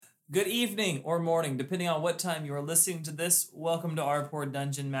Good evening or morning, depending on what time you are listening to this. Welcome to our poor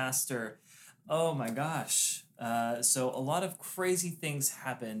Dungeon Master. Oh my gosh. So a lot of crazy things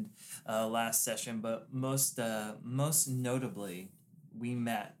happened last session, but most notably, we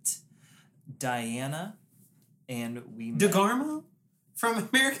met Diana and we met... DeGarmo? From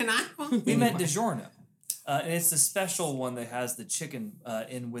American Idol? We met DiGiorno. And it's the special one that has the chicken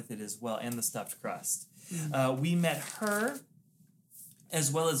in with it as well, and the stuffed crust. We met her, as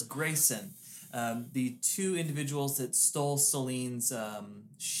well as Grayson, the two individuals that stole Celine's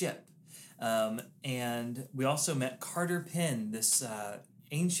ship. And we also met Carter Penn, this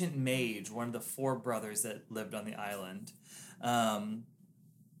ancient mage, one of the four brothers that lived on the island.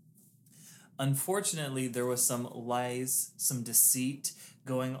 Unfortunately, there was some lies, some deceit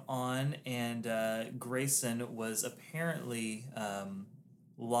going on, and Grayson was apparently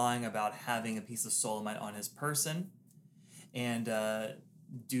lying about having a piece of soulmite on his person. And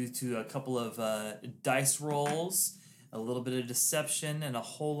due to a couple of dice rolls, a little bit of deception, and a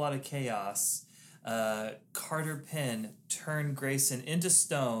whole lot of chaos, Carter Penn turned Grayson into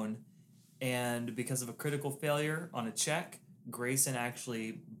stone, and because of a critical failure on a check, Grayson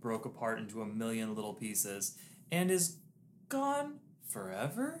actually broke apart into a million little pieces and is gone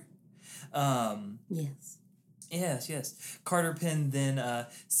forever? Yes. Yes. Carter Penn then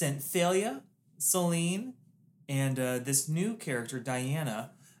sent Thalia, Celine, and this new character,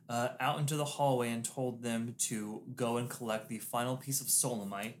 Diana, out into the hallway and told them to go and collect the final piece of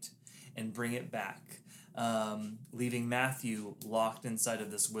soulmite and bring it back, leaving Matthew locked inside of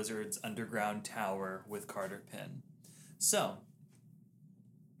this wizard's underground tower with Carter Penn. So,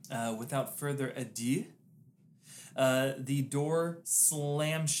 without further ado, the door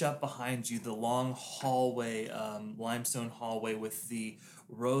slams shut behind you, the long hallway, limestone hallway with the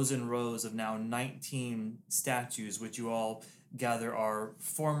rows and rows of now 19 statues, which you all gather are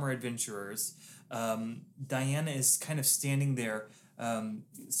former adventurers. Diana is kind of standing there.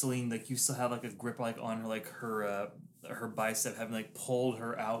 Celine, like, you still have like a grip like on her, like her bicep, having like pulled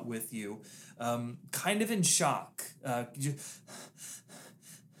her out with you, kind of in shock.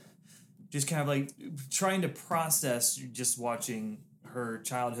 Just kind of like trying to process just watching her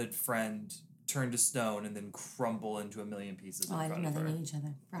childhood friend turn to stone and then crumble into a million pieces in front of her. I didn't know they knew each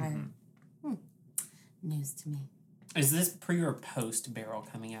other prior. News to me. Is this pre or post Beryl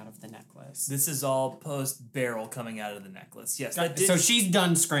coming out of the necklace? This is all post Beryl coming out of the necklace. Yes. So she's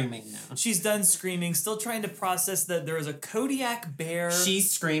done screaming now. She's done screaming, still trying to process that there is a Kodiak bear.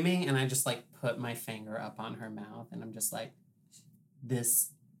 She's screaming, and I just like put my finger up on her mouth, and I'm just like,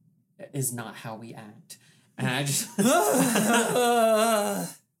 this is not how we act. And I just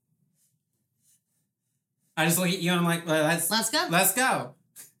I just look at you and I'm like, let's go. Let's go.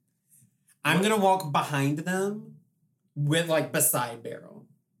 I'm going to walk behind them with like beside Beryl.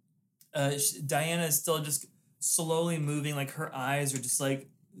 Diana is still just slowly moving, like her eyes are just like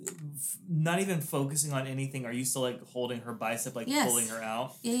not even focusing on anything. Are you still like holding her bicep, like pulling her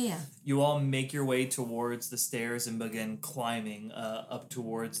out? Yeah. You all make your way towards the stairs and begin climbing up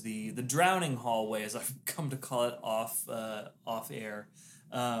towards the drowning hallway, as I've come to call it off air.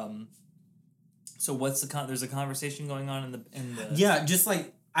 So what's there's a conversation going on in the Yeah, just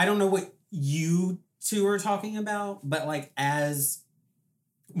like, I don't know what you two are talking about, but like as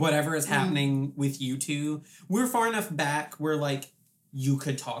whatever is happening with you two, we're far enough back where like you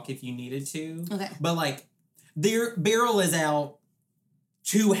could talk if you needed to. Okay. But like Beryl is out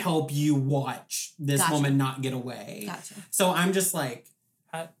to help you watch this woman not get away. Gotcha. So I'm just like,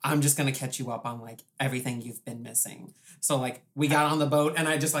 I'm just going to catch you up on like everything you've been missing. So like we got on the boat and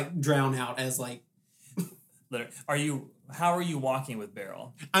I just like drown out as like... How are you walking with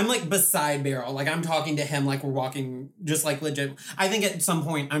Beryl? I'm like beside Beryl. Like I'm talking to him like we're walking just like legit. I think at some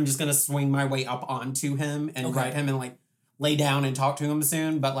point I'm just going to swing my way up onto him and ride him and like lay down and talk to him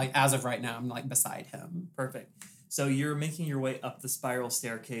soon. But like as of right now, I'm like beside him. Perfect. So you're making your way up the spiral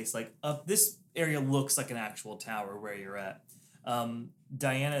staircase. Like up this area looks like an actual tower where you're at.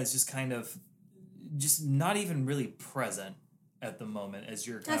 Diana is just kind of just not even really present at the moment as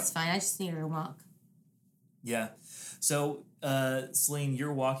you're kind That's fine. I just need her to walk. Yeah. So, Celine,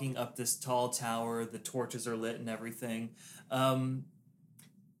 you're walking up this tall tower. The torches are lit and everything.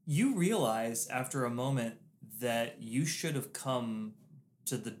 You realize after a moment that you should have come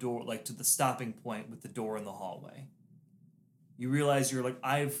to the door, like to the stopping point with the door in the hallway. You realize you're like,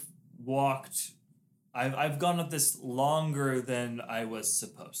 I've gone up this longer than I was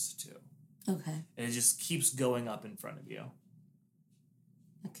supposed to. Okay. And it just keeps going up in front of you.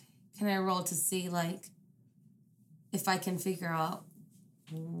 Okay. Can I roll to see, like, if I can figure out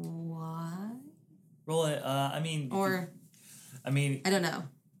why? Roll it. I mean, I don't know.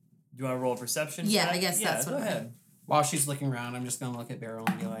 you want to roll a perception? Yeah, check? I guess that's go what ahead. While she's looking around, I'm just going to look at Beryl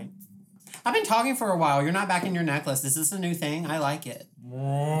and be like, I've been talking for a while. You're not back in your necklace. Is this a new thing? I like it.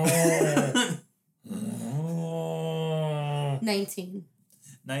 19.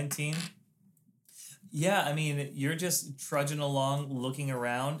 19. Yeah, I mean, you're just trudging along, looking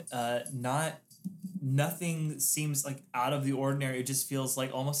around. Nothing seems like out of the ordinary. It just feels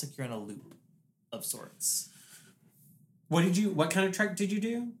like almost like you're in a loop of sorts. What kind of check did you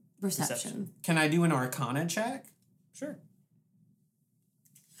do? Perception. Can I do an Arcana check? Sure.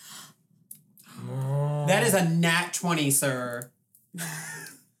 That is a nat 20, sir.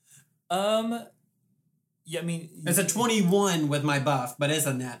 Yeah, I mean... It's a 21 with my buff, but it's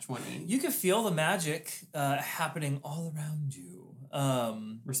a nat 20. You can feel the magic happening all around you.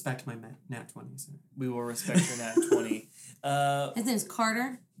 Respect my nat 20, sir. We will respect your nat 20. His name's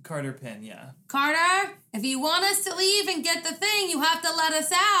Carter. Carter Penn, yeah. Carter, if you want us to leave and get the thing, you have to let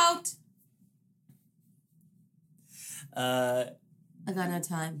us out. I got no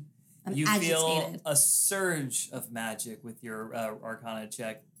time. I'm you agitated. feel a surge of magic with your Arcana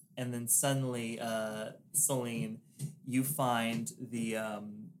check, and then suddenly, Celine, you find the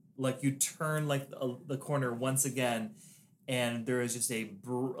you turn the corner once again, and there is just a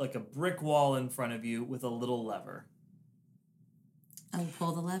brick wall in front of you with a little lever. I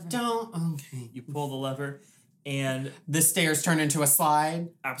pull the lever. Okay. You pull the lever, and the stairs turn into a slide?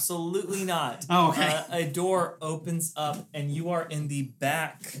 Absolutely not. Oh, okay. A door opens up, and you are in the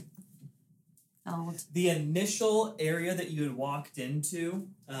back. Oh. The initial area that you had walked into,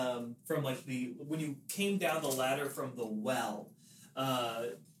 from when you came down the ladder from the well,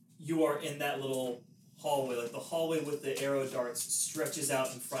 you are in that little hallway. Like the hallway with the arrow darts stretches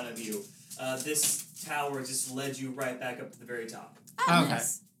out in front of you. This tower just led you right back up to the very top. Oh, okay.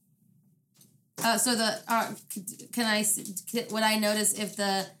 Nice. So would I notice if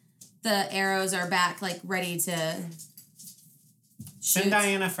the arrows are back, like ready to shoot? Send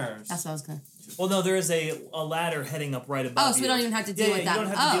Diana first. That's what I was gonna. Well, no, there is a ladder heading up right above you. Oh, so we don't even have to deal with that. You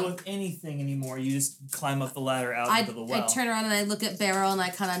don't have to deal with anything anymore. You just climb up the ladder out into the well. I turn around and I look at Beryl and I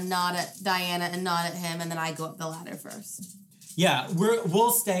kind of nod at Diana and nod at him, and then I go up the ladder first. Yeah,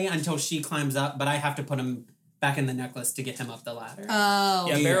 we'll stay until she climbs up, but I have to put him back in the necklace to get him up the ladder. Oh.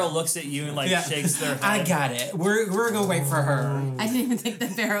 Yeah, Beryl looks at you and shakes their head. I got it. We're gonna wait for her. I didn't even think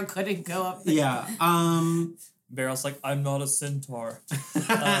that Beryl couldn't go up there. Yeah. Beryl's like, I'm not a centaur.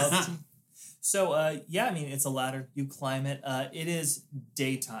 So, I mean, it's a ladder. You climb it. It is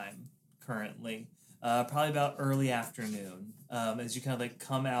daytime currently, probably about early afternoon. As you kind of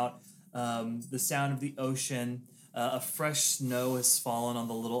come out, the sound of the ocean, a fresh snow has fallen on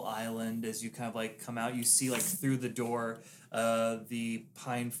the little island. As you kind of come out, you see through the door, the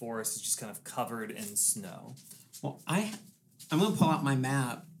pine forest is just kind of covered in snow. Well, I'm gonna pull out my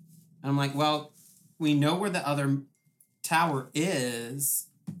map. And I'm like, well, we know where the other tower is.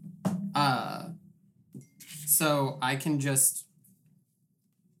 So I can just...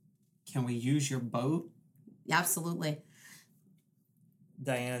 Can we use your boat? Absolutely.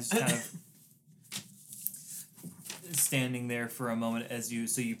 Diana's kind of standing there for a moment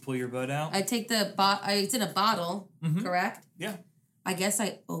so you pull your boat out. I take the it's in a bottle, correct? Yeah. I guess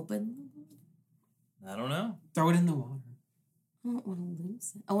I open. I don't know. Throw it in the water. I don't want to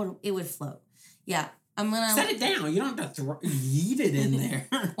lose it. It would float. Yeah. I'm gonna set it down. You don't have to yeet it in there.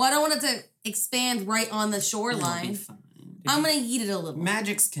 Well, I don't want it to expand right on the shoreline. It'll be fine. I'm gonna yeet it a little.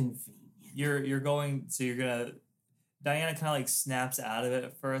 Magic's convenient. You're gonna Diana kind of snaps out of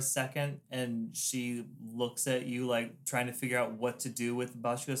it for a second, and she looks at you trying to figure out what to do with the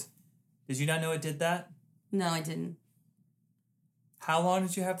bottle. She goes, "Did you not know it did that?" No, I didn't. How long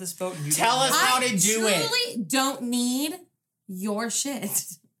did you have this boat? Tell us how to do it. I truly don't need your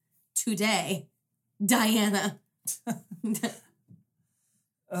shit today. Diana.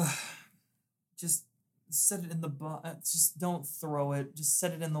 Just set it in the just don't throw it. Just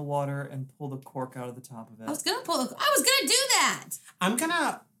set it in the water and pull the cork out of the top of it. I was gonna do that. I'm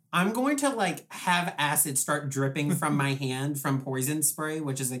going to have acid start dripping from my hand from poison spray,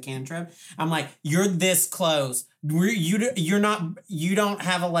 which is a cantrip. I'm like, you're this close. You don't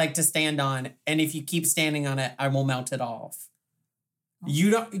have a leg to stand on, and if you keep standing on it, I will melt it off.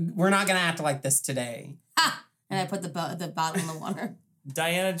 We're not gonna act like this today. Ha! And I put the bottle in the water.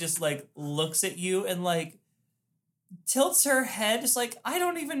 Diana just looks at you and tilts her head, just I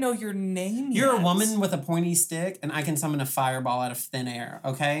don't even know your name You're yet. a woman with a pointy stick, and I can summon a fireball out of thin air,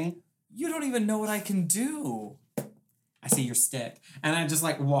 okay? You don't even know what I can do. I see your stick. And I just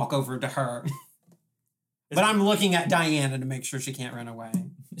walk over to her. But I'm looking at Diana to make sure she can't run away.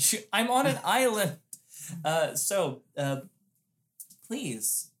 I'm on an island. So,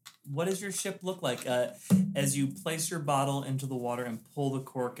 please, what does your ship look like? As you place your bottle into the water and pull the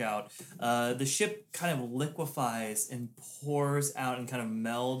cork out, the ship kind of liquefies and pours out and kind of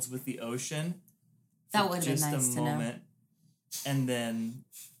melds with the ocean. That would have been nice to know. And then,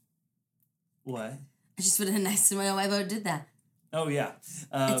 what? I just would have been nice to know why boat did that. Oh, yeah.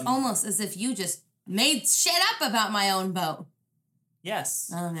 It's almost as if you just made shit up about my own boat.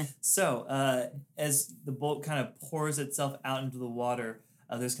 Yes. Okay. So, as the boat kind of pours itself out into the water,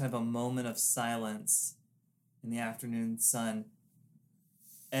 there's kind of a moment of silence in the afternoon sun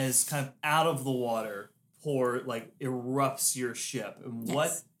as kind of out of the water erupts your ship. And Yes.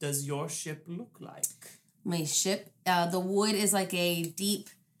 what does your ship look like? My ship, the wood is like a deep,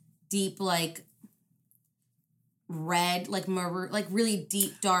 like red, like maroon, like really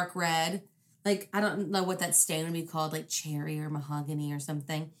deep, dark red. Like, I don't know what that stain would be called, like cherry or mahogany or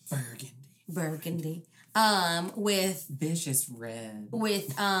something. Burgundy. With vicious red.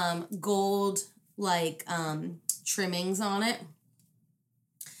 With gold like trimmings on it.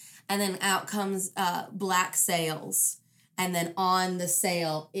 And then out comes black sails. And then on the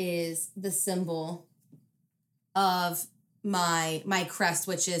sail is the symbol of my crest,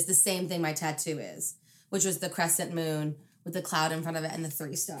 which is the same thing my tattoo is, which was the crescent moon with the cloud in front of it and the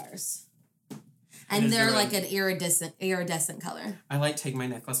 3 stars. And they're like an iridescent color. I like take my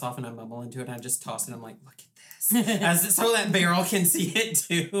necklace off and I mumble into it and I just toss it. I'm like, look at this. So that Beryl can see it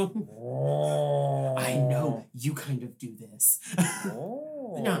too. I know you kind of do this.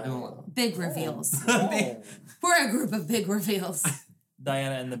 No. Big reveals. We're a group of big reveals.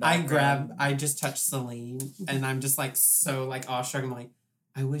 Diana in the background. I just touch Celine and I'm just like so like awestruck. I'm like,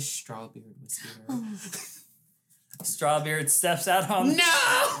 I wish Strawbeard was here. Strawbeard steps out on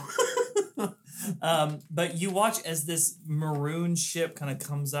No! But you watch as this maroon ship kind of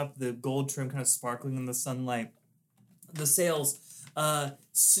comes up, the gold trim kind of sparkling in the sunlight. The sails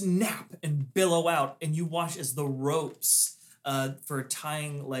snap and billow out, and you watch as the ropes for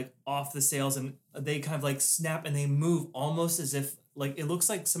tying like off the sails, and they kind of like snap and they move almost as if like it looks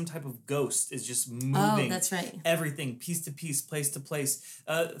like some type of ghost is just moving. Oh, that's right. Everything piece to piece, place to place.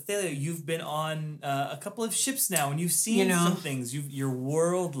 Thalia, you've been on a couple of ships now, and you've seen some things. You're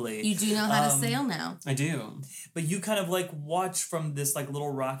worldly. You do know how to sail now. I do. But you kind of like watch from this like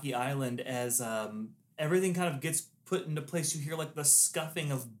little rocky island as everything kind of gets put into place. You hear like the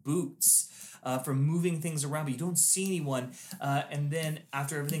scuffing of boots from moving things around, but you don't see anyone. And then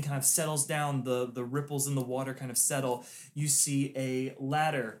after everything kind of settles down, the ripples in the water kind of settle, you see a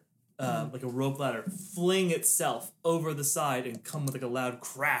ladder, like a rope ladder, fling itself over the side and come with like a loud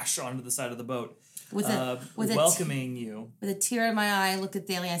crash onto the side of the boat. Welcoming you. With a tear in my eye, I looked at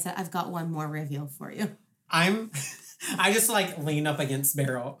Thalia. I said, I've got one more reveal for you. I just like lean up against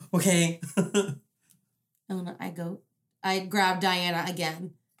Beryl. Okay. Oh no, I grab Diana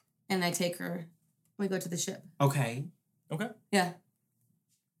again and I take her. We go to the ship. Okay. Yeah.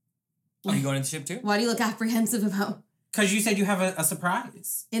 Are you going to the ship too? Why do you look apprehensive about? Because you said you have a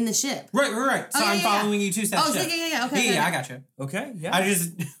surprise. In the ship. Right. So I'm following you to that ship. Yeah. Okay. Yeah, I got you. Okay, yeah. I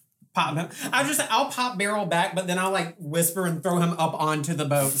just pop him. I'll pop Beryl back, but then I'll like whisper and throw him up onto the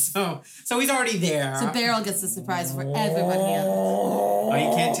boat. So he's already there. So Beryl gets the surprise for everybody else. Oh,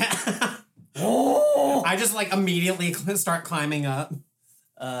 you can't tell. I just like immediately start climbing up.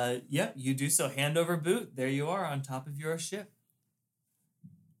 Yeah, you do so. Hand over boot. There you are on top of your ship.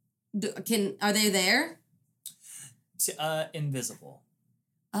 Are they there? Invisible.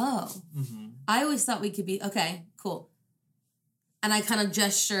 Oh. Mm-hmm. I always thought we could be... Okay, cool. And I kind of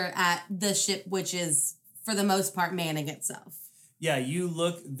gesture at the ship, which is, for the most part, manning itself. Yeah, you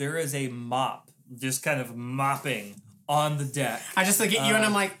look, there is a mop, just kind of mopping on the deck. I just look at you and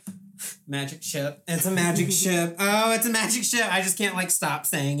I'm like, magic ship. It's a magic ship. Oh, it's a magic ship. I just can't like stop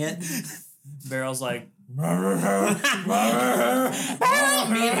saying it. Beryl's like, Me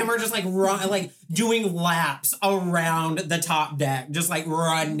and him are just like like doing laps around the top deck, just like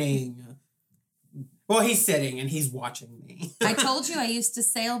running. Well, he's sitting and he's watching me. I told you I used to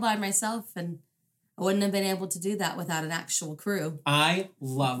sail by myself and I wouldn't have been able to do that without an actual crew. I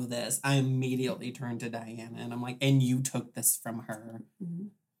love this. I immediately turned to Diana and I'm like, and you took this from her. Mm-hmm.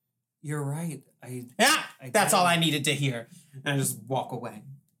 You're right. That's all I needed to hear. And I just walk away.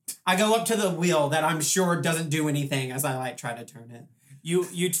 I go up to the wheel that I'm sure doesn't do anything as I like try to turn it.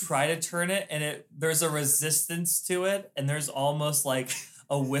 You try to turn it and there's a resistance to it, and there's almost like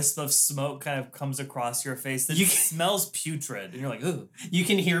a wisp of smoke kind of comes across your face that smells putrid, and you're like, ooh. You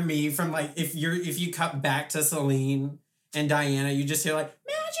can hear me from like if you cut back to Celine and Diana, you just hear like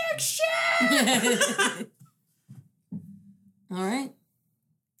magic shit. All right.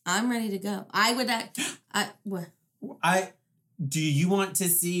 I'm ready to go. What? Do you want to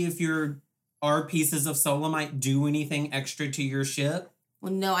see if our pieces of solemite do anything extra to your ship?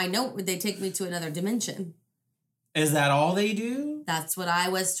 Well, no, I know they take me to another dimension. Is that all they do? That's what I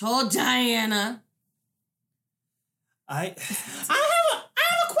was told, Diana. I have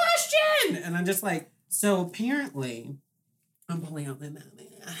a question, and I'm just like, so apparently, I'm pulling out the map.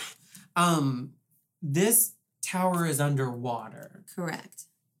 This tower is underwater. Correct.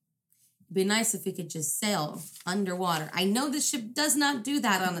 It'd be nice if we could just sail underwater. I know the ship does not do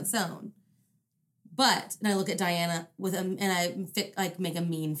that on its own. But, and I look at Diana and I make a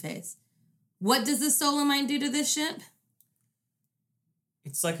mean face. What does the solemite do to this ship?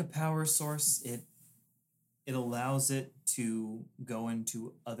 It's like a power source. It allows it to go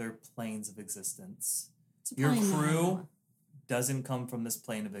into other planes of existence. Your crew doesn't come from this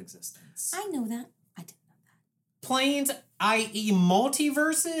plane of existence. I know that. I didn't know that. Planes, i.e.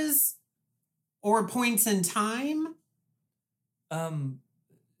 multiverses? Or points in time?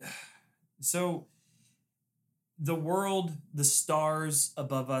 So the world, the stars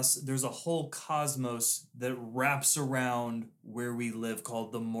above us, there's a whole cosmos that wraps around where we live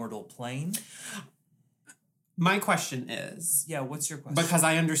called the mortal plane. My question is... Yeah, what's your question? Because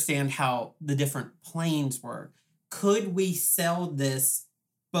I understand how the different planes work. Could we sell this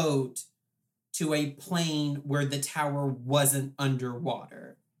boat to a plane where the tower wasn't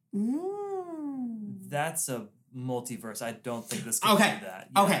underwater? That's a multiverse. I don't think this can do that.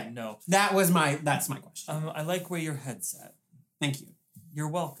 Yeah, okay. No. That's my question. I like where your head's at. Thank you. You're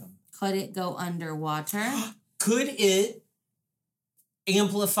welcome. Could it go underwater? Could it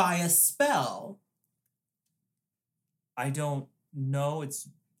amplify a spell? I don't know.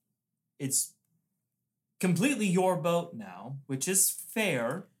 It's completely your boat now, which is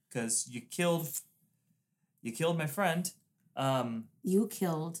fair because you killed my friend. You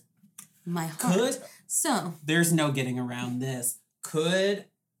killed my heart. So there's no getting around this.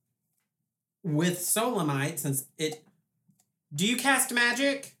 With solemite, since it... Do you cast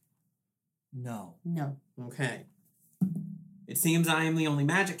magic? No. Okay. It seems I am the only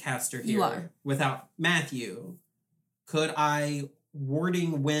magic caster here. You are. Without Matthew. Could I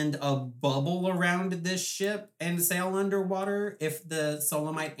warding wind a bubble around this ship and sail underwater if the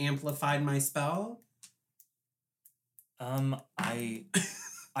solemite amplified my spell?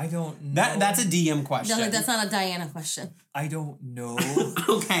 I don't know. That's a DM question. No, that's not a Diana question. I don't know.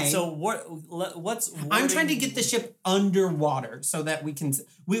 Okay. So what's I'm trying to get the ship underwater so that we can...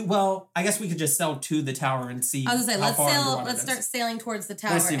 I guess we could just sail to the tower and see. I was gonna say, let's start it is. sailing towards the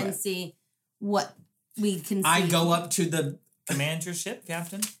tower and see what we can see. I go up to the... Command your ship,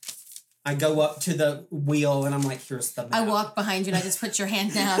 Captain. I go up to the wheel and I'm like, here's the map. I walk behind you and I just put your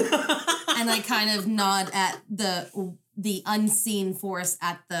hand down and I kind of nod at the unseen force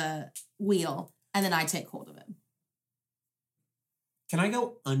at the wheel, and then I take hold of it. Can I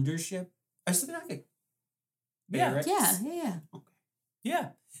go under ship? I was thinking I could. Yeah. Okay. Yeah.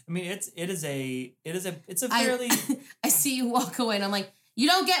 I mean, it's a fairly. I see you walk away, and I'm like, you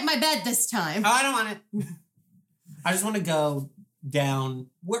don't get my bed this time. Oh, I don't want it. I just want to go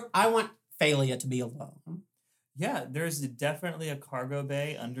down where I want Phalia to be alone. Yeah, there's definitely a cargo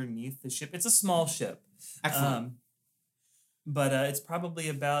bay underneath the ship. It's a small ship. Excellent. But it's probably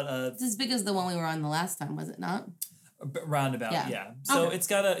about It's as big as the one we were on the last time, was it not? Roundabout, yeah. So it's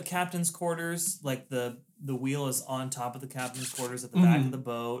got a captain's quarters, like the wheel is on top of the captain's quarters at the back of the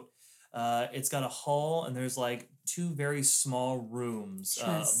boat. It's got a hull, and there's like two very small rooms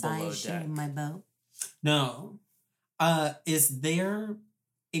below deck. My boat. No. Is there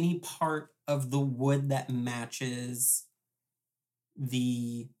any part of the wood that matches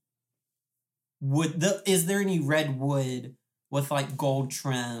the wood? Is there any red wood with like gold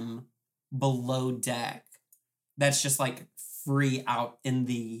trim below deck that's just like free out in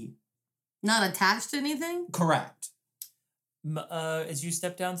the... Not attached to anything? Correct. As you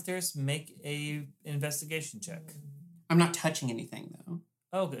step downstairs, make a investigation check. I'm not touching anything though.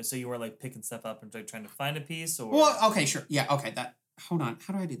 Okay, so you were like picking stuff up and like trying to find a piece, or... Well, okay, sure. Yeah, okay. Hold on.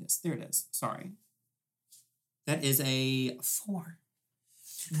 How do I do this? There it is. Sorry. That is a 4.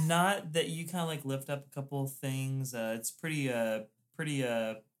 Not that you kind of like lift up a couple of things. It's pretty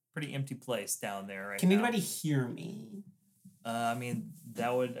empty place down there right now. Can anybody hear me?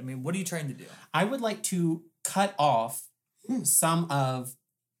 What are you trying to do? I would like to cut off some of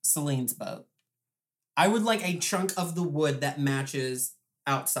Celine's boat. I would like a chunk of the wood that matches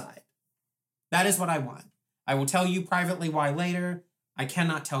outside. That is what I want. I will tell you privately why later. I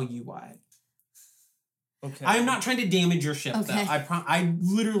cannot tell you why. Okay. I am not trying to damage your ship, Okay. though. I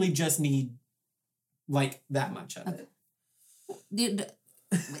literally just need, like, that much of it.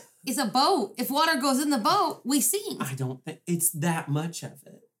 It's a boat. If water goes in the boat, we sink. I don't think it's that much of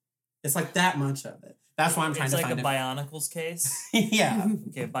it. It's like that much of it. That's why I'm trying to find It's like a Bionicles case. Yeah.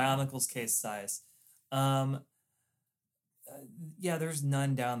 Okay, Bionicles case size. Yeah, there's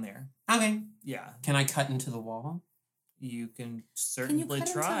none down there. Okay. Yeah, Can I cut into the wall? you can Can you certainly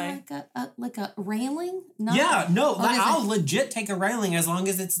cut try. into like a railing? No. Yeah, no, Oh, I'll legit take a railing as long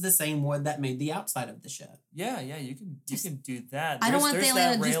as it's the same wood that made the outside of the shed. Yeah, you can do that. I don't want There's Thalia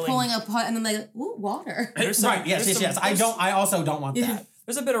that just railing. pulling apart and then like, ooh, water. There's some- Right, yes, there's yes, some- yes. there's- I also don't want that.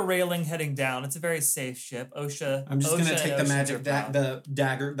 There's a bit of railing heading down. It's a very safe ship. OSHA. I'm just OSHA gonna and take the Oceans magic are proud. the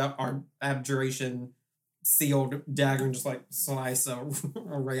dagger, our abjuration sealed dagger, and just like slice a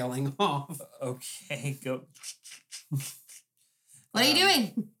railing off. Okay, go. What are you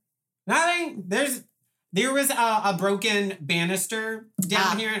doing? Nothing. There was a broken banister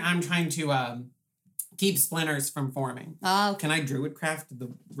down here, and I'm trying to keep splinters from forming. Oh, okay. Can I druid craft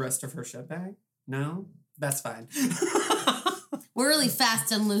the rest of her ship bag? No, that's fine. We're really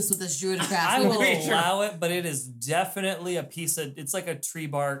fast and loose with this druid craft. I will Wait, sure. allow it, but it is definitely a piece of. It's like a tree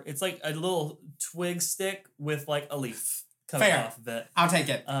bark. It's like a little twig stick with like a leaf coming Fair. off of it. I'll take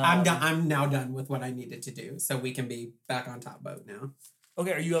it. I'm Um, done. I'm now done with what I needed to do, so we can be back on top boat now.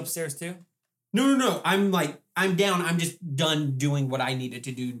 Okay, are you upstairs too? No. I'm down. I'm just done doing what I needed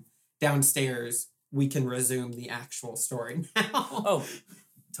to do downstairs. We can resume the actual story now. Oh,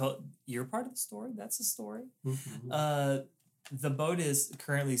 you're part of the story. That's the story. Mhm. The boat is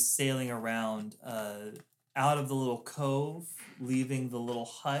currently sailing around out of the little cove, leaving the little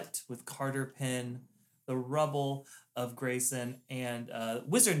hut with Carter Pin, the rubble of Grayson, and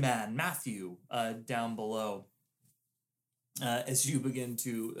Wizard Man Matthew down below. As you begin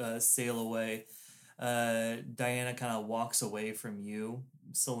to sail away, Diana kind of walks away from you,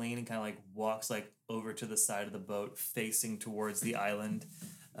 Celine, and kind of like walks like over to the side of the boat, facing towards the island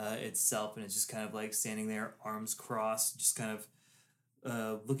itself, and it's just kind of like standing there, arms crossed, just kind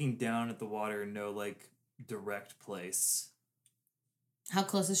of looking down at the water, no like direct place. How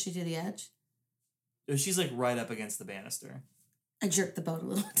close is she to the edge? She's like right up against the banister. I jerked the boat a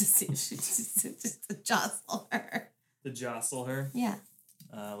little to see if she just to jostle her. To jostle her. Yeah.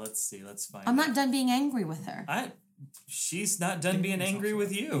 Let's see. Let's find. I'm out. not done being angry with her. She's not done being angry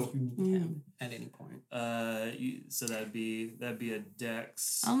with you. If you need him at any point. So that'd be a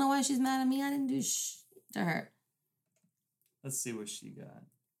dex. I don't know why she's mad at me. I didn't do to her. Let's see what she got.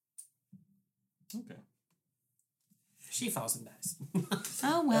 Okay. She falls and dies.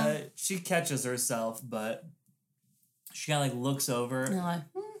 Oh well. She catches herself, but she kind of like looks over And I'm like,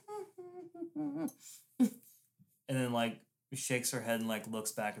 and then like shakes her head and like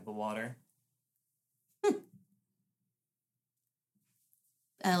looks back at the water.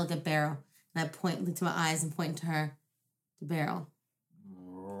 I look at Beryl and I point into my eyes and point to her, to Beryl.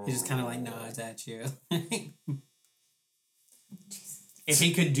 He just kind of like nods at you. If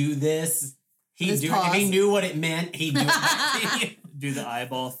he could do this, Just if pause. he knew what it meant, he'd do it. Do the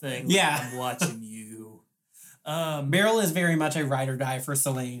eyeball thing. Yeah. I'm watching you. Beryl is very much a ride or die for I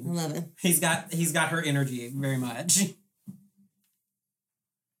Celine. love it. He's got her energy very much.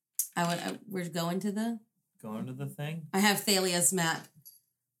 We're going to the. Going to the thing. I have Thalia's map.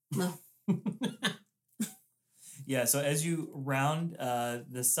 No. Yeah, so as you round,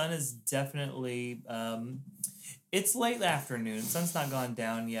 the sun is definitely, it's late afternoon. Sun's not gone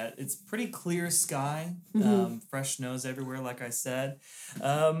down yet. It's pretty clear sky, fresh snows everywhere, like I said.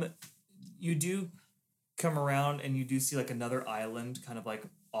 You do come around and you do see like another island kind of like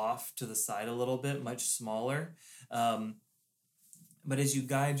off to the side a little bit, much smaller. But as you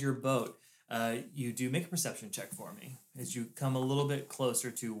guide your boat, you do make a perception check for me as you come a little bit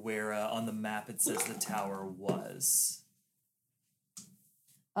closer to where on the map it says the tower was.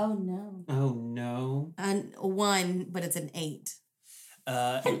 Oh no. Oh no. And 1, but it's an 8.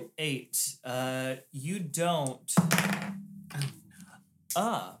 An 8. You don't.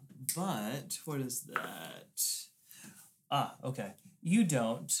 But what is that? Okay. You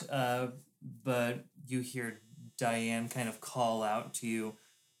don't. But you hear Diane kind of call out to you.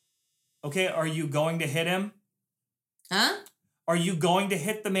 Okay, are you going to hit him? Huh? Are you going to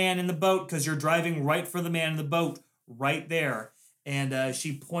hit the man in the boat? Because you're driving right for the man in the boat, right there. And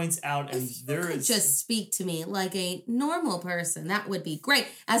she points out, and If you there could is just speak to me like a normal person, that would be great.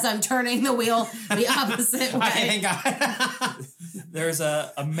 As I'm turning the wheel the opposite way. Okay, thank God. there's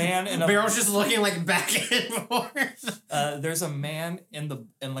a man in a Beryl's just looking like back and forth. there's a man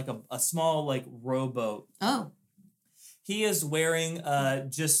in like a small like rowboat. Oh. He is wearing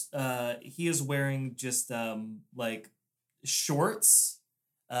like shorts,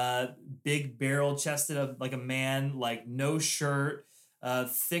 big barrel chested of like a man, like no shirt,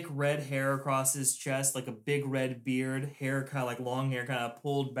 thick red hair across his chest, like a big red beard, hair kind of like long hair, kind of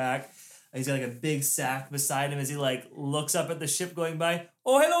pulled back. He's got like a big sack beside him as he like looks up at the ship going by.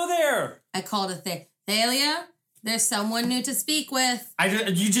 Oh, hello there! I called it Thalia. There's someone new to speak with.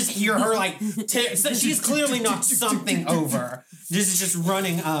 You just hear her like, so she's clearly knocked something over. Just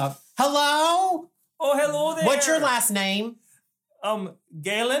running up. Hello? Oh, hello there! What's your last name?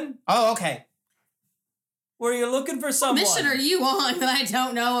 Galen? Oh, okay. Were you looking for What someone? mission are you on that I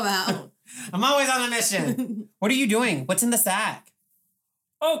don't know about? I'm always on a mission. What are you doing? What's in the sack?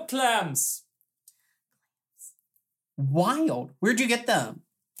 Oh, clams. Wild. Where'd you get them?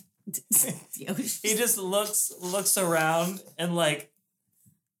 He just looks around and like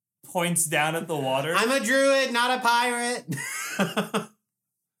points down at the water. I'm a druid, not a pirate. Well,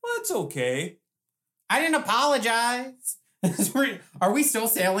 it's okay. I didn't apologize. Are we still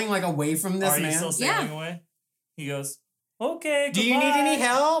sailing like away from this man? Are you still sailing away? He goes, okay, Do you need any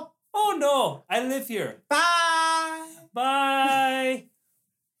help? Oh, no. I live here. Bye. Bye.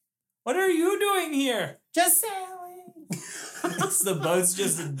 What are you doing here? Just sailing. The boat's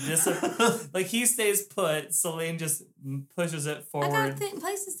just disappear. Like, he stays put. Celine just pushes it forward. I got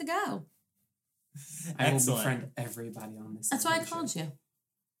places to go. I will befriend everybody on this. That's why I called you.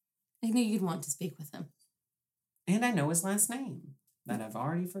 I knew you'd want to speak with him. And I know his last name that I've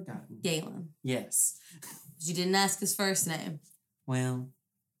already forgotten. Galen. Yes. But you didn't ask his first name. Well,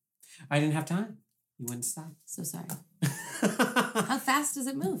 I didn't have time. You wouldn't stop. So sorry. How fast does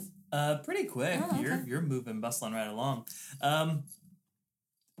it move? Pretty quick. Oh, okay. You're moving, bustling right along.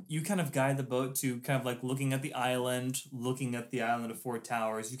 You kind of guide the boat to kind of like looking at the island of Four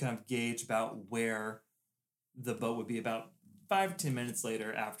Towers. You kind of gauge about where the boat would be about 5-10 minutes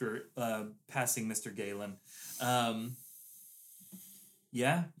later after passing Mr. Galen.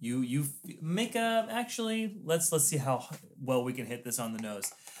 Yeah, you make a actually. Let's see how well we can hit this on the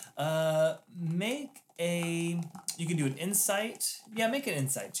nose. You can do an insight. Yeah, make an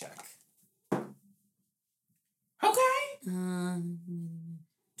insight check. Okay.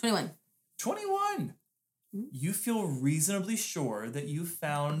 21. 21. You feel reasonably sure that you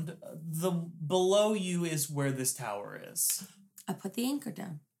found below you is where this tower is. I put the anchor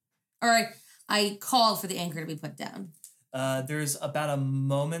down. Or I called for the anchor to be put down. There's about a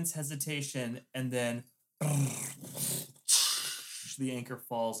moment's hesitation, and then the anchor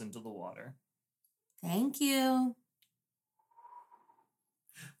falls into the water. Thank you.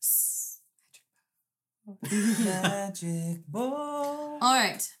 Magic ball. All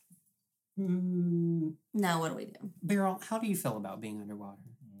right. Now what do we do? Beryl, how do you feel about being underwater?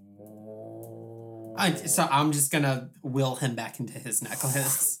 So I'm just gonna will him back into his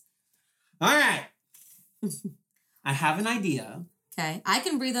necklace. All right. I have an idea. Okay, I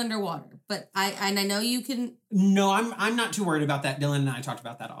can breathe underwater, but I know you can. No, I'm not too worried about that. Dylan and I talked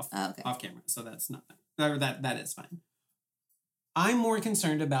about that off camera, so that's not that is fine. I'm more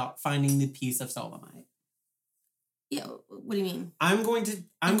concerned about finding the piece of solemite. Yeah, what do you mean? I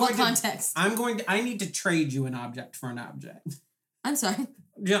need to trade you an object for an object. I'm sorry.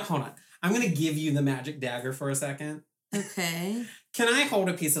 Yeah, hold on. I'm going to give you the magic dagger for a second. Okay. Can I hold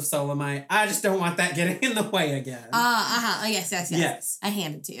a piece of solemite? I just don't want that getting in the way again. Yes. I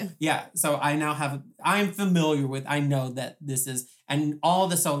hand it to you. Yeah, so I know that this is, and all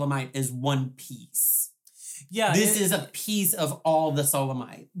the solemite is one piece. Yeah. This is a piece of all the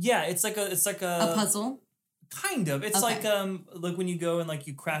solemite. Yeah, it's like a puzzle. Kind of. It's like when you go and like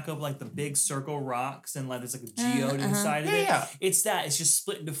you crack open like the big circle rocks and like there's like a geode inside of it. Yeah. It's that. It's just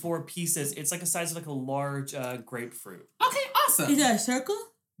split into 4 pieces. It's like the size of like a large grapefruit. Okay, awesome. Is that a circle?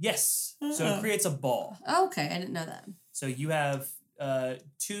 Yes. So it creates a ball. Okay, I didn't know that. So you have 2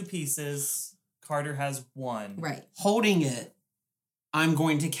 pieces. Carter has 1. Right. Holding it, I'm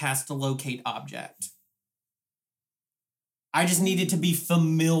going to cast a locate object. I just needed to be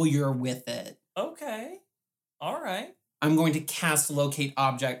familiar with it. Okay. All right. I'm going to cast locate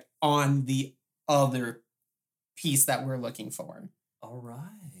object on the other piece that we're looking for. All right.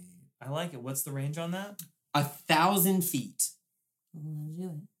 I like it. What's the range on that? 1,000 feet. Let's do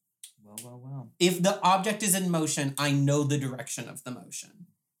it. Well. If the object is in motion, I know the direction of the motion.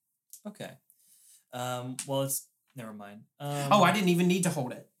 Okay. Well, it's never mind. I didn't even need to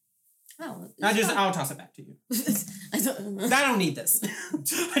hold it. Oh, I'll toss it back to you. I don't need this.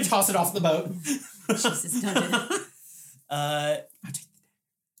 I toss it off the boat. Jesus, don't do that. I'll take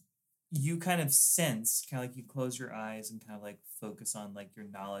the You kind of sense, kind of like you close your eyes and kind of like focus on like your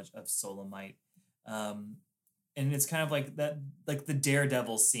knowledge of solemite. And it's kind of like that, like the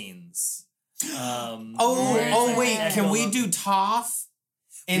Daredevil scenes. Wait, can we do Toph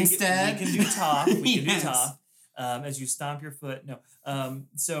instead? We can do Toph. We can do Toph. as you stomp your foot. No.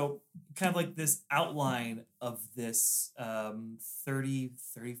 So kind of like this outline of this 30,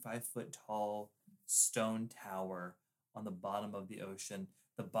 35 foot tall stone tower on the bottom of the ocean.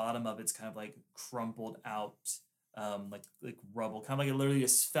 The bottom of it's kind of like crumpled out, like rubble, kind of like it literally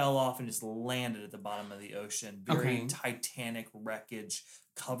just fell off and just landed at the bottom of the ocean. Very Titanic wreckage,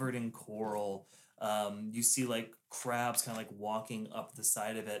 covered in coral. You see like crabs kind of like walking up the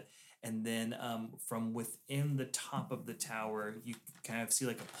side of it. And then from within the top of the tower, you kind of see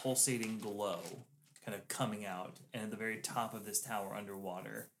like a pulsating glow kind of coming out. And at the very top of this tower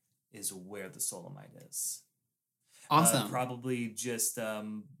underwater is where the Solomite is. Awesome. Probably just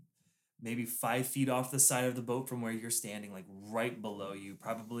maybe 5 feet off the side of the boat from where you're standing, like right below you.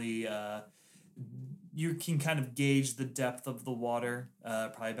 Probably you can kind of gauge the depth of the water,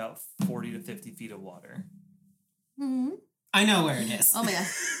 probably about 40 to 50 feet of water. Mm-hmm. I know where it is. Oh my god.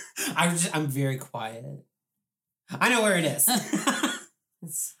 I'm very quiet. I know where it is.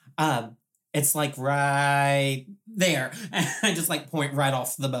 It's like right there. And I just like point right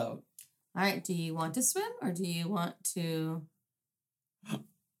off the boat. All right, do you want to swim or do you want to...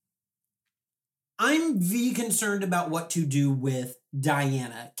 I'm concerned about what to do with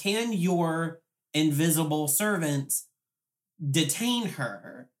Diana. Can your invisible servants detain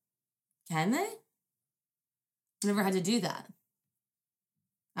her? Can they? Never had to do that.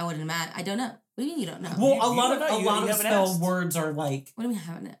 I wouldn't imagine. I don't know. What do you mean you don't know? Well, You a lot of haven't spell asked. words are like... What do we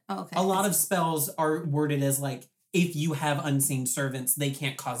have in it? Oh, okay. A lot of spells are worded as like, if you have unseen servants, they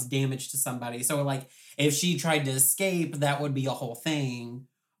can't cause damage to somebody. So like, if she tried to escape, that would be a whole thing.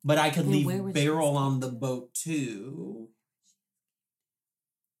 But I could leave Beryl on the boat too.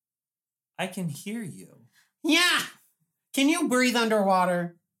 I can hear you. Yeah. Can you breathe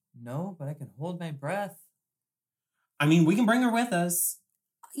underwater? No, but I can hold my breath. I mean, we can bring her with us.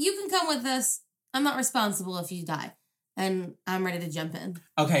 You can come with us. I'm not responsible if you die. And I'm ready to jump in.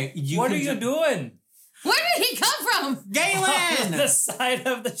 Okay. What are you doing? Where did he come from? Galen! The side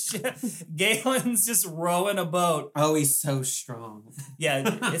of the ship. Galen's just rowing a boat. Oh, he's so strong.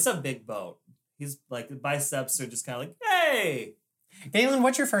 Yeah, it's a big boat. He's like, the biceps are just kind of like, hey! Galen,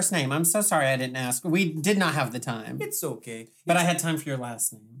 what's your first name? I'm so sorry I didn't ask. We did not have the time. It's okay. But I had time for your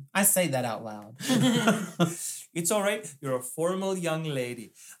last name. I say that out loud. It's all right. You're a formal young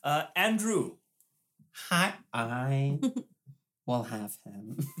lady. Andrew. Hi, I will have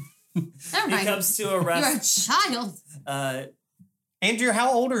him. All right. He comes to a rest. You're a child. Andrew,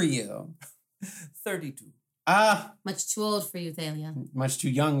 how old are you? 32. Much too old for you, Thalia. Much too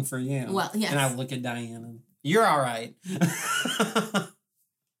young for you. Well, yes. And I look at Diana. You're all right.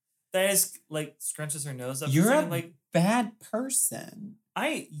 That is like scrunches her nose up. You're a like bad person.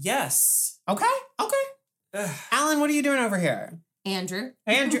 Yes. Okay. Alan, what are you doing over here? Andrew,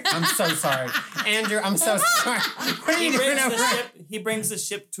 I'm so sorry. Andrew, I'm so sorry. What are you doing over here? He brings the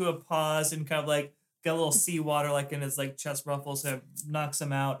ship to a pause and kind of like get a little seawater like in his like chest ruffles, so it knocks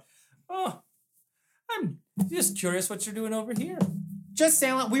him out. Oh, I'm just curious what you're doing over here. Just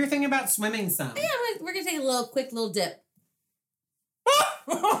sailing. We were thinking about swimming some. yeah, we're gonna take a quick little dip.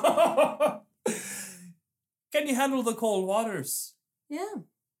 Can you handle the cold waters? Yeah,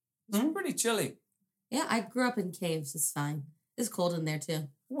 It's pretty chilly. yeah. I grew up in caves. It's fine. It's cold in there too.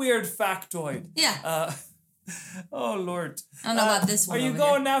 Weird factoid. Yeah. Oh Lord. I don't know about this one. Are you over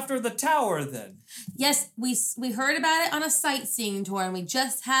going here. after the tower then? Yes, we heard about it on a sightseeing tour, and we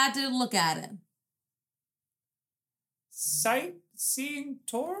just had to look at it. Sightseeing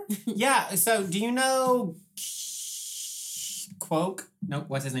tour? Yeah, so do you know Quoke? No,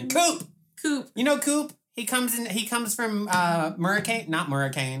 what's his name? Coop! You know Coop? He comes from Murricane. Not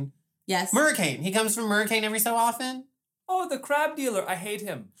Murricane. Yes. Murricane. He comes from Murricane every so often. Oh, the crab dealer. I hate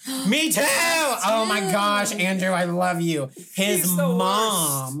him. Me too! Oh my gosh, Andrew, I love you. His He's the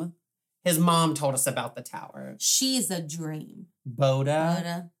mom told us about the tower. She's a dream.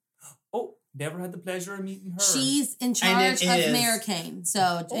 Boda. Oh, never had the pleasure of meeting her. She's in charge of Americane.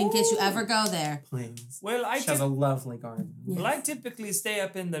 So in case you ever go there. Please. Well, She has a lovely garden. Well, I typically stay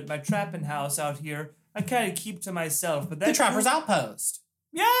up in my trapping house out here. I kind of keep to myself, but The Trapper's Outpost.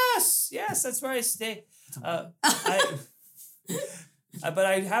 Yes, that's where I stay. But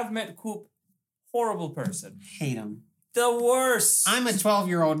I have met Coop. Horrible person. Hate him. The worst. I'm a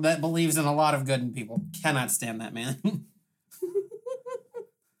 12-year-old that believes in a lot of good in people. Cannot stand that man.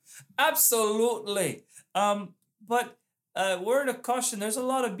 Absolutely. But word of caution, there's a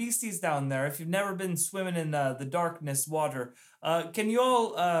lot of beasties down there. If you've never been swimming in the darkness water, can you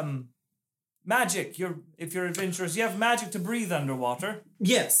all magic? If you're adventurous, you have magic to breathe underwater.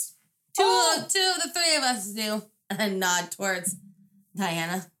 Yes. Two of the three of us do. And nod towards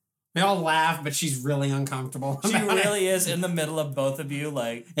Diana. We all laugh, but she's really uncomfortable. She really is in the middle of both of you,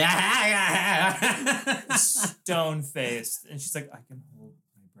 like stone faced, and she's like, I can hold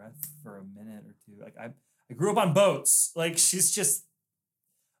my breath for a minute or two. Like I grew up on boats. Like she's just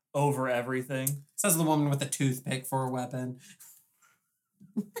over everything. Says the woman with a toothpick for a weapon.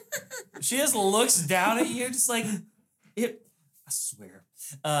 She just looks down at you, just like it. I swear.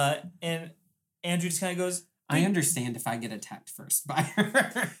 And Andrew just kind of goes, I understand if I get attacked first by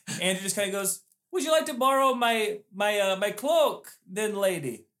her. Andrew just kind of goes, would you like to borrow my cloak, then,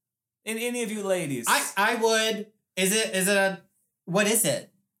 lady? And any of you ladies? I would. Is it a? What is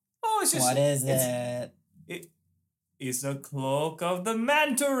it? Oh, it's just. What is it? It's a cloak of the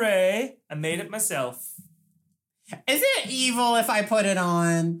manta ray. I made it myself. Is it evil if I put it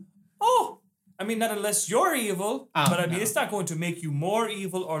on? Oh, I mean, not unless you're evil. Oh, but I mean, no. it's not going to make you more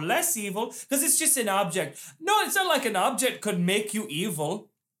evil or less evil because it's just an object. No, it's not like an object could make you evil.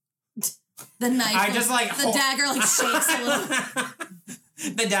 The knife. I just like the dagger like shakes a little.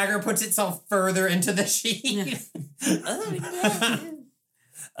 The dagger puts itself further into the sheath.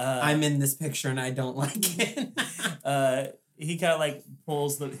 I'm in this picture and I don't like it. He kind of like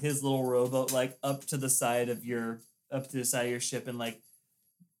pulls his little rowboat like up to the side of your ship and like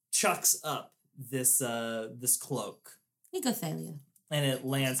chucks up this cloak. You go, Thalia. And it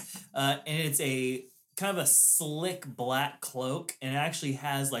lands, and it's a kind of a slick black cloak, and it actually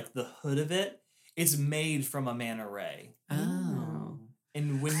has like the hood of it. It's made from a manta ray. Oh.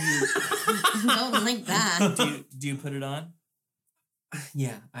 And when you don't like that. do you put it on?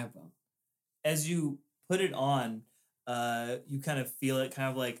 Yeah, I will. As you put it on, you kind of feel it kind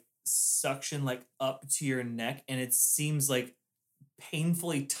of like suction like up to your neck, and it seems like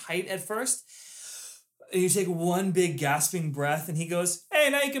painfully tight at first. And you take one big gasping breath, and he goes, "Hey,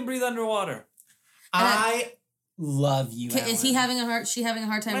 now you can breathe underwater." I love you. Is he having a hard? She having a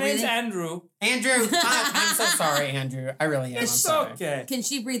hard time My breathing? name's Andrew. Andrew, I'm so sorry, Andrew. I really am. It's I'm sorry. okay. Can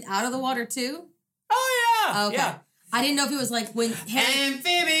she breathe out of the water too? Oh yeah. Okay. Yeah. I didn't know if it was like when Harry.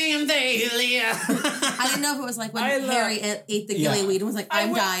 Amphibian Thalia. I didn't know if it was like when Harry ate the Yeah. gillyweed and was like,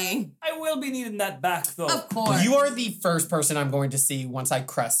 "I'm dying." I will be needing that back though. Of course. You are the first person I'm going to see once I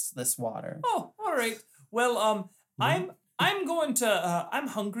crest this water. Oh, all right. Well, I'm going to. I'm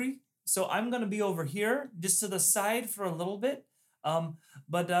hungry, so I'm gonna be over here, just to the side for a little bit.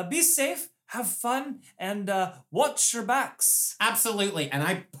 But be safe, have fun, and watch your backs. Absolutely. And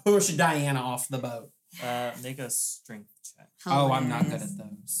I push Diana off the boat. Make a strength check. Oh, I'm not good at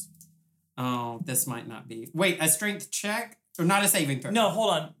those. Oh, this might not be. Wait, a strength check? Or not a saving throw? No,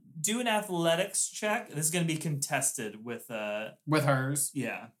 hold on. Do an athletics check. This is gonna be contested with With hers?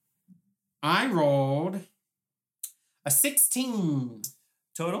 Yeah. I rolled a 16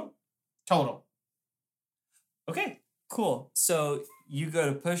 Total? total. Okay, cool. So you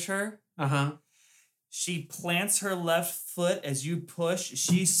go to push her. Uh-huh. She plants her left foot as you push.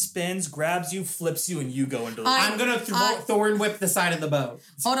 She spins, grabs you, flips you, and you go into the water. I'm going to thorn whip the side of the boat.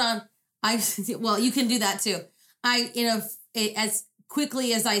 Hold on. Well, you can do that too. As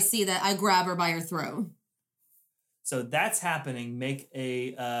quickly as I see that, I grab her by her throat. So that's happening. Make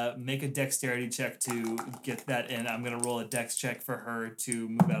a dexterity check to get that in. I'm gonna roll a dex check for her to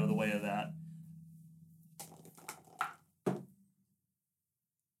move out of the way of that.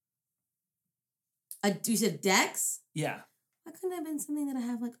 You said dex? Yeah. That couldn't have been something that I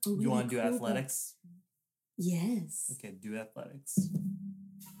have like. Oh, You want to do athletics? Yes. Okay, do athletics.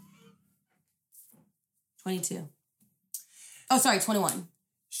 22. Oh, sorry, 21.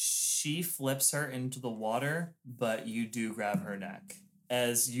 She flips her into the water, but you do grab her neck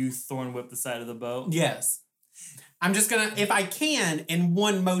as you thorn whip the side of the boat. Yes. I'm just going to, if I can, in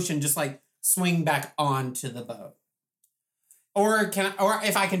one motion, just like swing back onto the boat. Or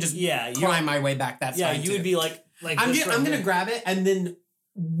if I can just climb my way back, that's fine. Yeah, you would be like I'm going to grab it and then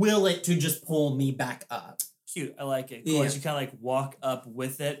will it to just pull me back up. Cute. I like it. Cool. Yeah. As you kind of like walk up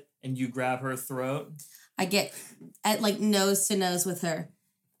with it and you grab her throat. I get at like nose to nose with her.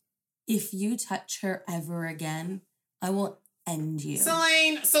 If you touch her ever again, I will end you.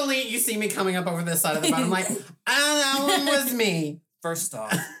 Celine, you see me coming up over this side of the boat. I'm like, that one was me. First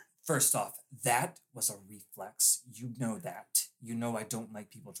off, that was a reflex. You know that. You know I don't like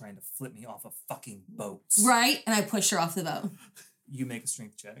people trying to flip me off of fucking boats. Right? And I push her off the boat. You make a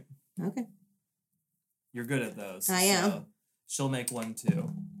strength check. Okay. You're good at those. I am. So she'll make one too.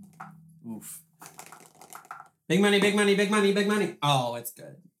 Oof. Big money, big money, big money, big money. Oh, it's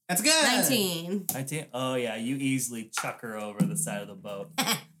good. That's good. 19. 19? Oh yeah, you easily chuck her over the side of the boat.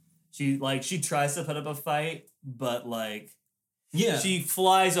 She tries to put up a fight, but yeah, she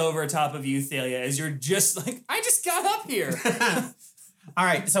flies over top of you, Thalia, as you're just like, I just got up here. All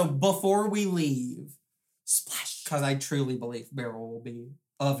right, so before we leave, splash, because I truly believe Beryl will be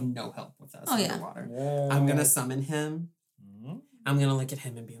of no help with us underwater. Whoa. I'm going to summon him. Mm-hmm. I'm going to look at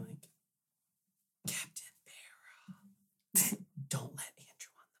him and be like, Captain Beryl, don't let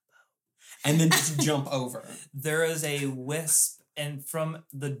Andrew on the boat. And then just jump over. There is a wisp, and from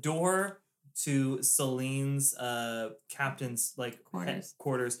the door to Celine's captain's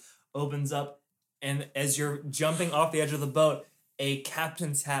quarters opens up, and as you're jumping off the edge of the boat, a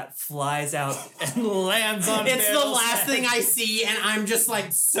captain's hat flies out and lands on It's Beryl's the last head. thing I see, and I'm just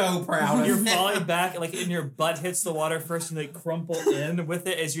like so proud of You're him. falling back, like, and your butt hits the water first, and like crumple in with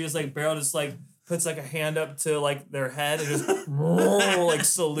it as you just like Beryl just like puts like a hand up to like their head and just like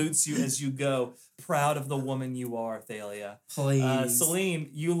salutes you as you go. Proud of the woman you are, Thalia. Please. Celine,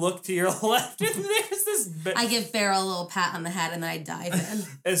 you look to your left, and there's this. I give Beryl a little pat on the head and then I dive in.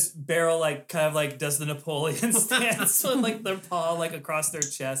 As Beryl like kind of like does the Napoleon stance with like their paw like across their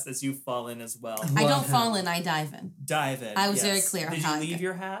chest as you fall in as well. I don't fall in, I dive in. Dive in. I was yes. very clear on Did how you I leave did.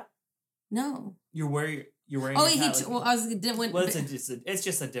 your hat? No. You're wearing Oh, your hat. I was didn't win. Well, it's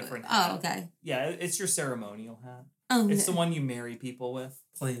just a different hat. Oh, okay. Yeah, it's your ceremonial hat. Oh, It's the one you marry people with.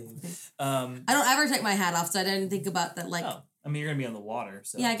 Please. I don't ever take my hat off, so I didn't think about that. Like, I mean, you're gonna be on the water,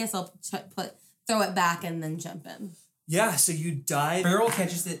 so yeah, I guess I'll throw it back and then jump in. yeah. So you dive. Beryl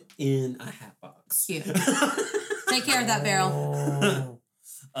catches it in a hat box. Cute. Take care of that, Beryl.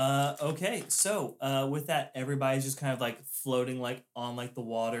 Okay, so with that, everybody's just kind of like floating like on like the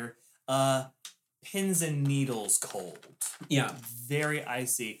water. Pins and needles cold. Yeah. Very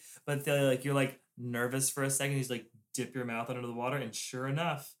icy. But like you're like nervous for a second. You just like dip your mouth under the water, and sure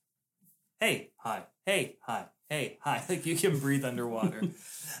enough, hey, hi, hey, hi, hey, hi. Like you can breathe underwater.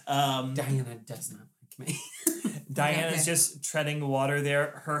 Diana does not like me. Diana's just treading water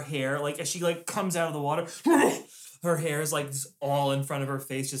there. Her hair, like as she like comes out of the water, her hair is like just all in front of her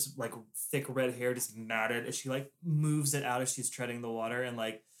face, just like thick red hair, just matted as she like moves it out as she's treading the water and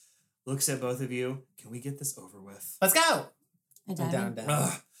like looks at both of you. Can we get this over with? Let's go. I dive in.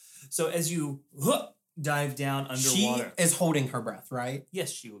 Down. So as you dive down underwater, She is holding her breath, right?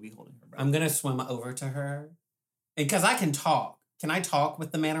 yes, she will be holding her breath. I'm gonna swim over to her, because I can talk. Can I talk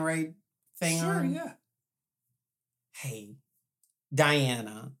with the manta ray thing Sure, on? yeah. Hey,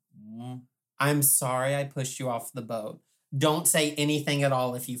 Diana, I'm sorry I pushed you off the boat. Don't say anything at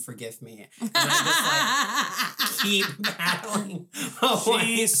all if you forgive me. And I just like keep battling.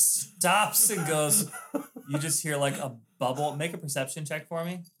 She stops and goes. You just hear like a bubble. Make a perception check for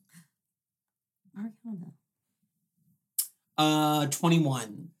me.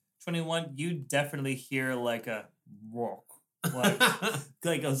 21. 21. You definitely hear like a rock.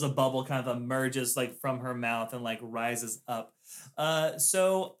 Like as a bubble kind of emerges like from her mouth and like rises up.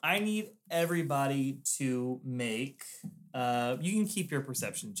 So I need everybody to make. You can keep your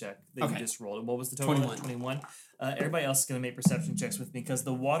perception check that you just rolled. What was the total? 21. 21. Everybody else is gonna make perception checks with me because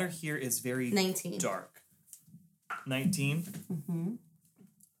the water here is very 19. dark. 19. Mm-hmm.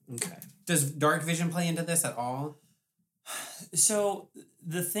 Okay. Does dark vision play into this at all? So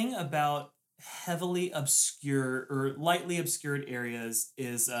the thing about heavily obscure or lightly obscured areas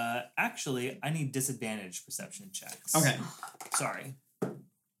is actually I need disadvantage perception checks. Okay. Sorry.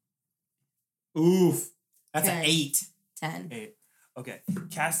 Oof. That's an 10. 8. 10. 8. Okay.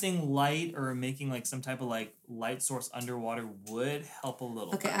 Casting light or making like some type of like light source underwater would help a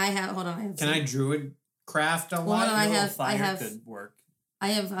little. Okay, bit. hold on. I have Can I druid craft a Hold light? on, A little I fire have- could work. I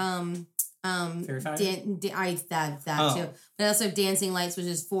have Fairy fire? that Oh. too. But I also have dancing lights, which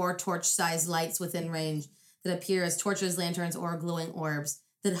is 4 torch-sized lights within range that appear as torches, lanterns, or glowing orbs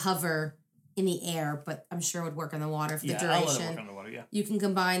that hover in the air, but I'm sure would work in the water for the I'll let it duration. work underwater, yeah. You can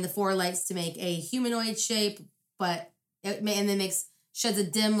combine the 4 lights to make a humanoid shape, but and then sheds a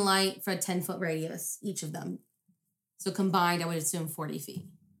dim light for a 10-foot radius, each of them. So combined, I would assume 40 feet.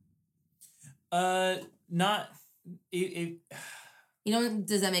 Not it You know,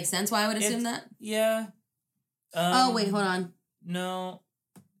 does that make sense? Why I would assume that? yeah. Oh wait, hold on. No.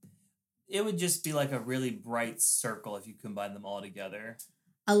 It would just be like a really bright circle if you combine them all together.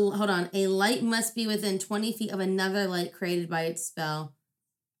 Hold on. A light must be within 20 feet of another light created by its spell.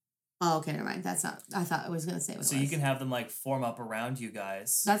 Oh, okay, never mind. That's not. I thought I was gonna say what. So it was. you can have them like form up around you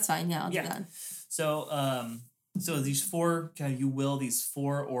guys. That's fine. Yeah, I'll do that. So so these these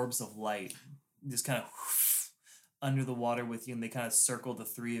 4 orbs of light just kind of under the water with you, and they kind of circle the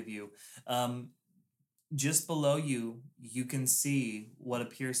 3 of you. Just below you, you can see what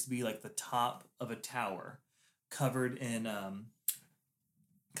appears to be like the top of a tower covered in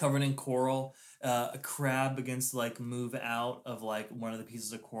coral. A crab begins to like move out of like one of the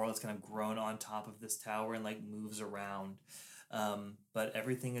pieces of coral that's kind of grown on top of this tower and like moves around. But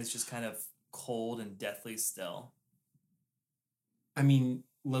everything is just kind of cold and deathly still. I mean,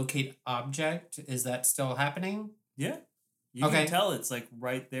 locate object, is that still happening? Yeah. You can tell it's like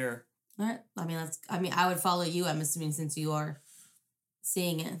right there. All right. I mean, I would follow you, I'm assuming, since you are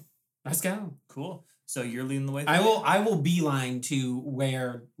seeing it. Let's go. Cool. So you're leading the way. I will beeline to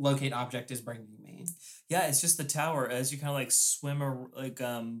where locate object is bringing me. Yeah, it's just the tower as you kind of like swim or like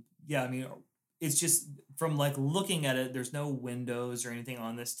yeah, I mean it's just from like looking at it, there's no windows or anything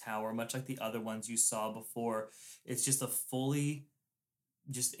on this tower, much like the other ones you saw before. It's just a fully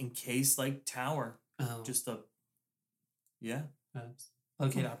just encased like tower. Oh. Just a yeah. Oops.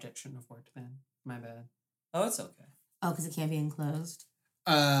 Locate object shouldn't have worked then. My bad. Oh, it's okay. Oh, because it can't be enclosed.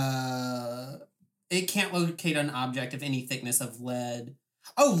 It can't locate an object of any thickness of lead.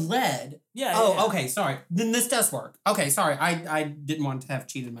 Oh, lead. Yeah. Oh, okay. Sorry. Then this does work. Okay, sorry. I didn't want to have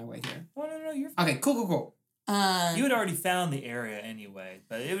cheated my way here. Oh no, you're fine. Okay, cool. You had already found the area anyway,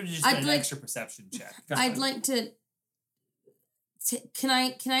 but it would just be an extra perception check. I'd like to. Can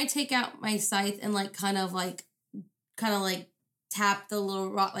I take out my scythe and like kind of like tap the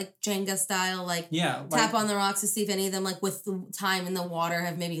little rock like Jenga style, like tap on the rocks to see if any of them like with the time in the water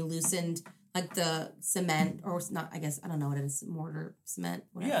have maybe loosened like the cement or not. I guess I don't know what it is, mortar, cement,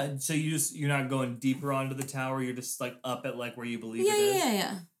 whatever. Yeah, so you're not going deeper onto the tower. You're just like up at like where you believe it is.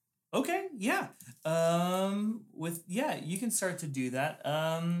 Yeah. Okay, yeah. You can start to do that.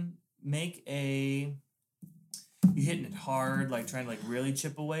 Make a. You hitting it hard, like trying to like really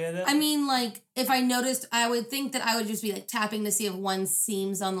chip away at it? I mean, like, if I noticed, I would think that I would just be like tapping to see if one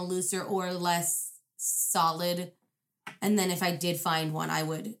seems on the looser or less solid. And then if I did find one, I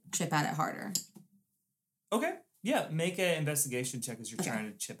would chip at it harder. Okay. Yeah, make an investigation check as you're trying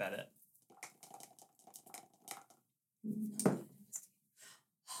to chip at it. Oh,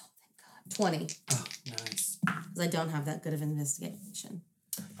 thank God. 20. Oh, nice. Because I don't have that good of investigation.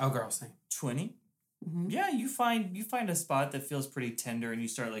 Oh, girl, same. 20? Mm-hmm. Yeah, you find a spot that feels pretty tender and you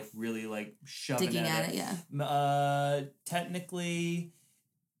start like really like shoving digging at it. Yeah. Technically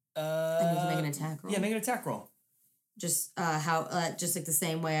I need to make an attack roll. Yeah, make an attack roll. Just just like the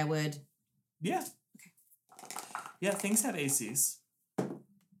same way I would. Yeah. Okay. Yeah, things have ACs.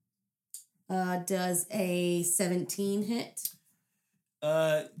 Does a 17 hit?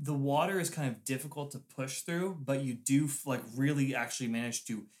 The water is kind of difficult to push through, but you do like really actually manage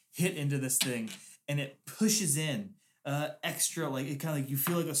to hit into this thing. And it pushes in extra, like it kind of like you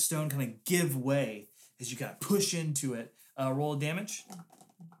feel like a stone kind of give way as you kind of push into it. Roll damage.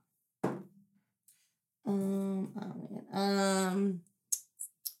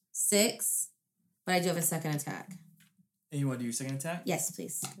 6, but I do have a second attack. And you want to do your second attack? Yes,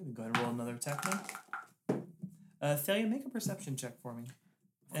 please. Okay, go ahead and roll another attack then. Thalia, make a perception check for me.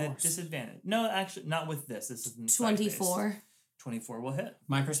 At disadvantage. No, actually, not with this. This isn't 24. 24 will hit.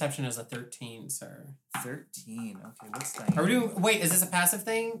 My perception is a 13, sir. 13. Okay, what's that? Are we doing? Wait, is this a passive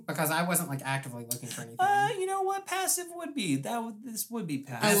thing? Because I wasn't like actively looking for anything. You know what? Passive would be this would be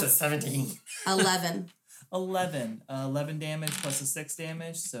passive. That's a 17. 11. 11. 11 damage plus a 6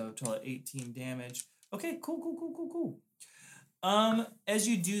 damage, so total of 18 damage. Okay, cool. As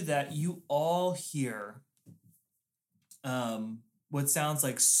you do that, you all hear what sounds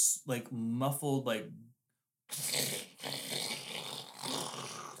like muffled like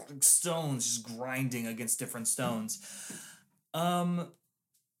stones just grinding against different stones.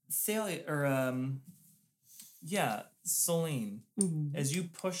 Thalia or Celine, as you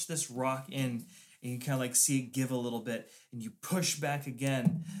push this rock in and you kind of like see it give a little bit and you push back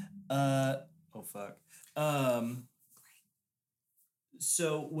again. Oh fuck.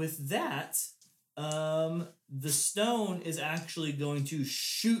 So with that, the stone is actually going to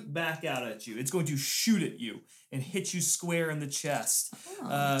shoot back out at you. It's going to shoot at you and hit you square in the chest.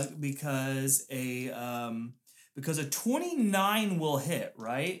 Because a 29 will hit,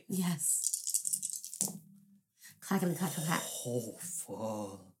 right? Yes. Clackety clack clack. Oh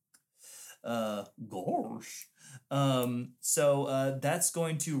fuck. Gosh. So that's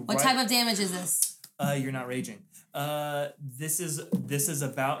going to. What type of damage is this? You're not raging. This is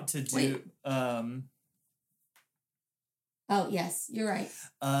about to do. Wait. Oh yes, you're right.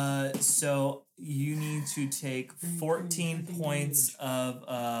 So you need to take 14 points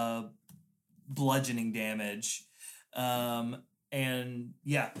of bludgeoning damage. And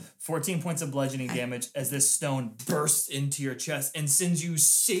yeah, 14 points of bludgeoning damage as this stone bursts into your chest and sends you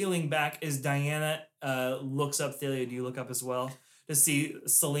sailing back as Diana looks up. Thalia, do you look up as well? To see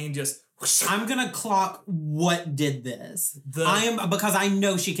Celine just... I'm gonna clock what did this. Because I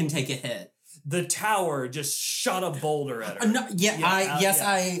know she can take a hit. The tower just shot a boulder at her. No,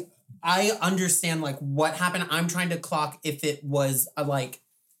 I understand like what happened. I'm trying to clock if it was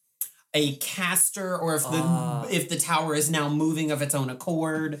a caster or if the tower is now moving of its own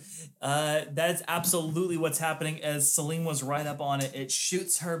accord. That's absolutely what's happening. As Celine was right up on it, it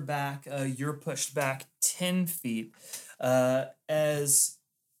shoots her back. You're pushed back 10 feet. As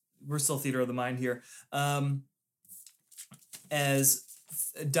we're still theater of the mind here. As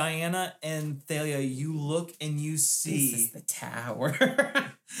Diana and Thalia, you look and you see... This is the tower.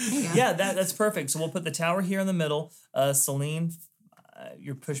 Yeah, that's perfect. So we'll put the tower here in the middle. Celine,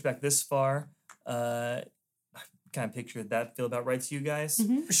 you're pushed back this far. Kind of picture that feel about right to you guys?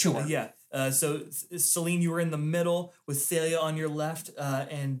 Mm-hmm. Sure. Yeah. So Celine, you were in the middle with Thalia on your left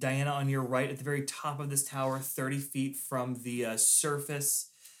and Diana on your right at the very top of this tower, 30 feet from the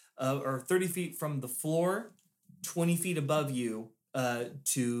surface, or 30 feet from the floor, 20 feet above you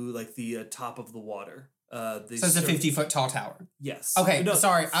to like the top of the water. So it's a 50-foot tall tower. Yes. Okay, no,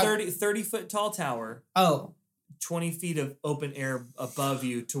 sorry. 30-foot tall tower. Oh. 20 feet of open air above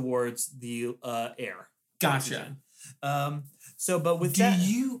you towards the air. Gotcha. But with Do that... Do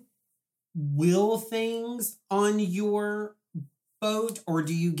you will things on your boat, or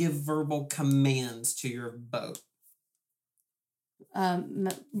do you give verbal commands to your boat?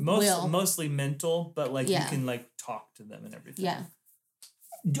 Mostly mental, but like you Yeah. can like talk to them and everything. Yeah.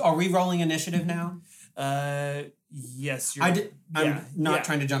 Are we rolling initiative now? Yes. I'm not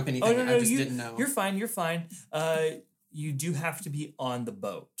trying to jump anything. Oh, no, I just didn't know. You're fine. You do have to be on the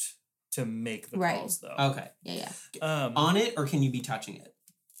boat to make the calls, though. Okay. Yeah. On it, or can you be touching it?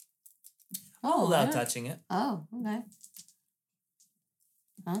 Oh, without touching it. Oh, okay.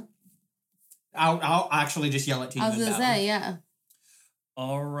 Huh? I'll actually just yell it to you. I was gonna say, yeah.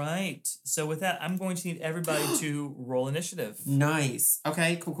 All right. So with that, I'm going to need everybody to roll initiative. Nice.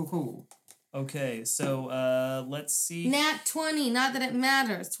 Okay. Cool. Okay. So let's see. Nat 20. Not that it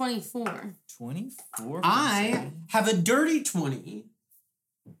matters. 24. 24. I have a dirty 20.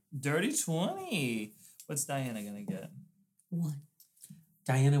 Dirty 20. What's Diana gonna get? 1.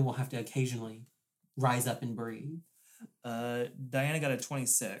 Diana will have to occasionally rise up and breathe. Diana got a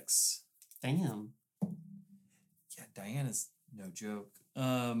 26. Damn. Yeah, Diana's no joke.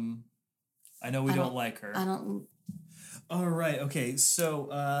 I know we don't like her. I don't. All right. Okay.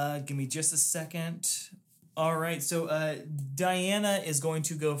 So, give me just a second. All right. So, Diana is going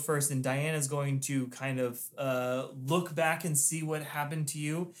to go first, and Diana is going to kind of look back and see what happened to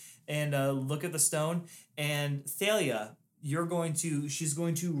you, and look at the stone. And Thalia, she's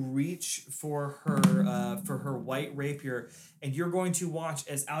going to reach for her white rapier, and you're going to watch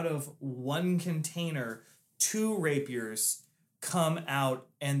as out of one container, 2 rapiers come out,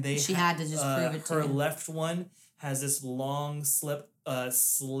 and She had to just prove it to her me. left one has this long slick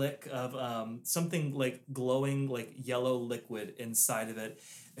of something like glowing like yellow liquid inside of it,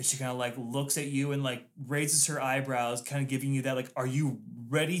 and she kind of like looks at you and like raises her eyebrows, kind of giving you that like, are you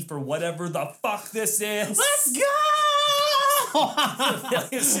ready for whatever the fuck this is? Let's go!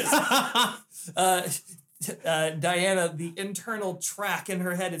 It's just, Diana, the internal track in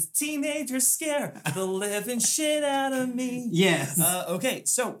her head is teenagers scare the living shit out of me. Yes. Okay,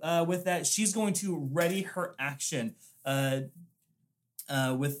 so with that, she's going to ready her action.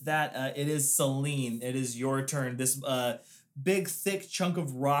 With that, it is Celine. It is your turn. This big, thick chunk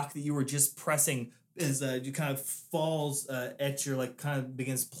of rock that you were just pressing is kind of falls at your kind of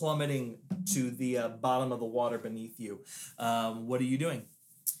begins plummeting to the bottom of the water beneath you. What are you doing?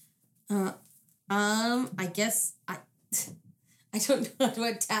 I guess I don't know how to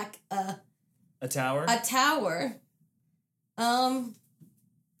attack a tower. A tower.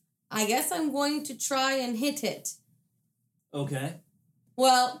 I guess I'm going to try and hit it. Okay.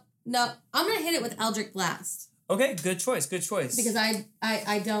 Well, no, I'm gonna hit it with Eldritch Blast. Okay, good choice. Because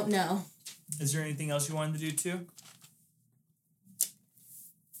I don't know. Is there anything else you wanted to do too?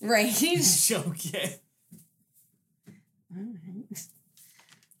 Range. Okay. Alright.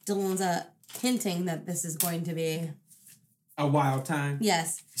 Dylan's hinting that this is going to be a wild time.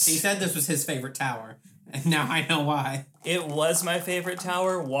 Yes. He said this was his favorite tower, and now I know why. It was my favorite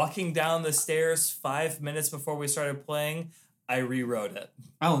tower. Walking down the stairs 5 minutes before we started playing, I rewrote it.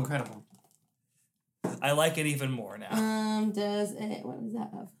 Oh, incredible. I like it even more now. What does that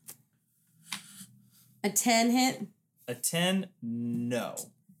have? A 10 hit? A 10? No.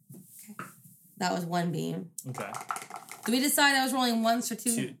 Okay. That was 1 beam. Okay. Did we decide I was rolling once or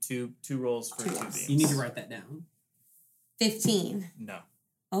two? Two rolls for 2 beams. You need to write that down. 15. No.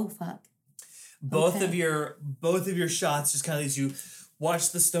 Oh, fuck. Both of your shots just kind of as you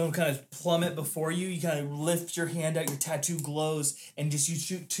watch the stone kind of plummet before you, you kind of lift your hand out, your tattoo glows, and just you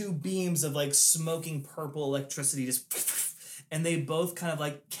shoot 2 beams of like smoking purple electricity just and they both kind of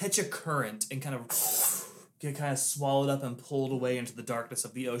like catch a current and kind of get kind of swallowed up and pulled away into the darkness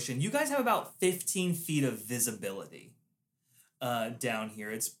of the ocean. You guys have about 15 feet of visibility down here.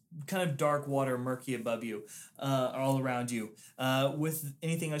 It's kind of dark water, murky above you, all around you. With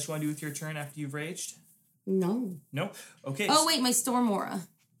anything else you want to do with your turn after you've raged? No. No? Okay. Oh, wait, my storm aura.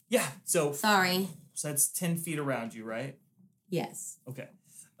 Yeah, so Sorry. that's 10 feet around you, right? Yes. Okay.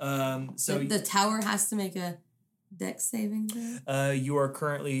 So the tower has to make a dex saving throw? you are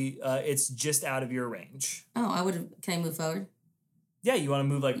currently, it's just out of your range. Oh, can I move forward? Yeah, you want to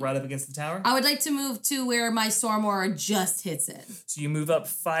move like right up against the tower? I would like to move to where my storm aura just hits it. So you move up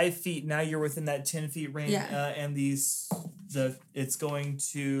 5 feet. Now you're within that 10 feet range. Yeah. And it's going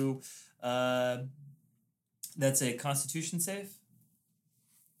to, that's a Constitution save.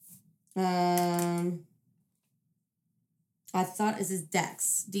 I thought this is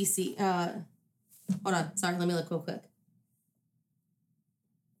Dex DC. Hold on, sorry. Let me look real quick.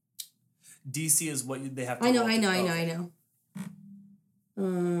 DC is what they have to. I know.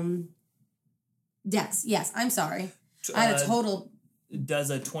 Dex. Yes, I'm sorry. I had a total. Does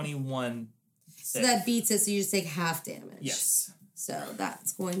a 21. So that beats it. So you just take half damage. Yes. So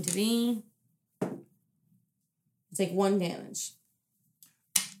that's going to be. Take 1 damage.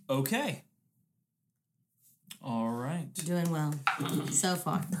 Okay. All right. You're doing well so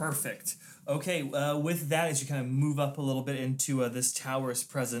far. Perfect. Okay, with that, as you kind of move up a little bit into this tower's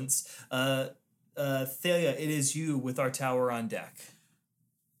presence, Thalia, it is you with our tower on deck.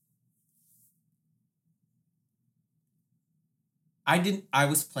 I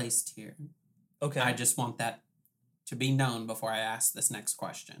was placed here. Okay. I just want that to be known before I ask this next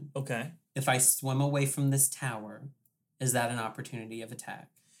question. Okay. If I swim away from this tower, is that an opportunity of attack?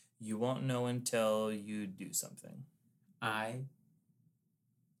 You won't know until you do something. I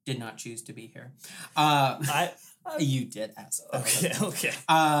did not choose to be here. I You did ask. Okay.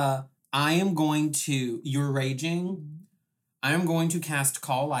 I am going to... You're raging. I am going to cast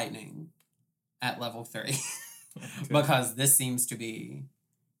Call Lightning at level 3. Okay. Because this seems to be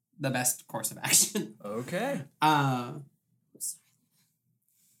the best course of action. Okay.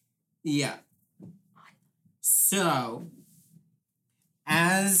 Yeah. So,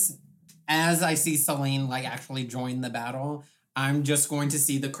 as I see Celine like actually join the battle, I'm just going to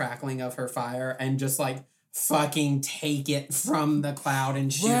see the crackling of her fire and just like fucking take it from the cloud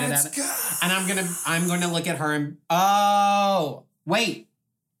and shoot it at it. Go. And I'm gonna look at her and oh wait,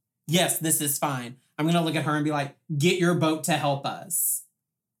 yes, this is fine. I'm gonna look at her and be like, get your boat to help us.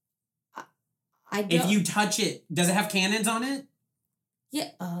 I don't. If you touch it, does it have cannons on it? Yeah.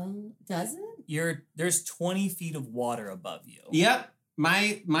 Does it? There's 20 feet of water above you. Yep.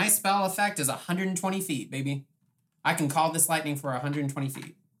 My spell effect is 120 feet, baby. I can call this lightning for 120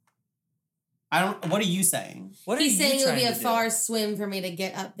 feet. What are you saying? He's saying it would be a far swim for me to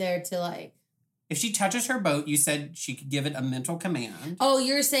get up there to like. If she touches her boat, you said she could give it a mental command. Oh,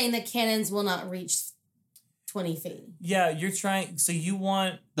 you're saying the cannons will not reach 20 feet. Yeah, you're trying. So you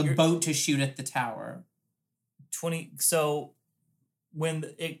want the boat to shoot at the tower. 20. So when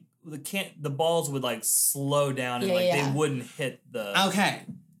the balls would like slow down and they wouldn't hit the. Okay.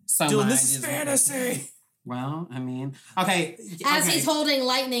 So Dylan, this is fantasy. Well, I mean, okay. As he's holding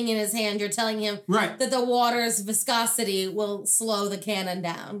lightning in his hand, you're telling him right. that the water's viscosity will slow the cannon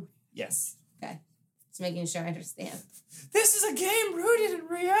down. Yes. Okay. Just making sure I understand. This is a game rooted in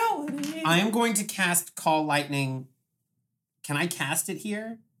reality. I am going to cast Call Lightning. Can I cast it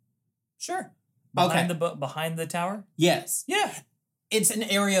here? Sure. Behind the tower? Yes. Yeah. It's an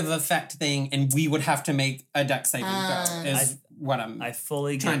area of effect thing, and we would have to make a dex saving throw. Is what I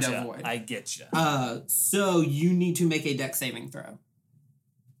fully trying get to you. avoid. I get you. So you need to make a dex saving throw.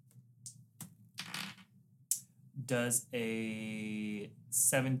 Does a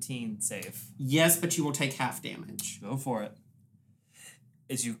 17 save? Yes, but you will take half damage. Go for it.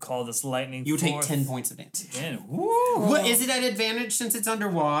 As you call this lightning, you take 10 points of damage. 10. Woo! What, is it at advantage since it's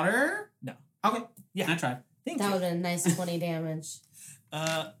underwater? No. Okay. Yeah, I tried. That would have been a nice 20 damage.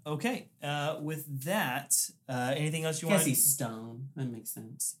 Okay. With that, anything else you want? want? He's stone. That makes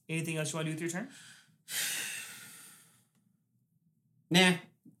sense. Anything else you want to do with your turn? Nah.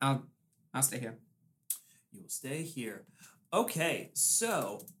 I'll stay here. You will stay here. Okay.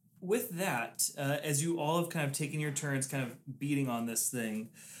 So with that, as you all have kind of taken your turns, kind of beating on this thing,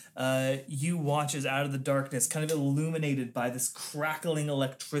 you watch as out of the darkness, kind of illuminated by this crackling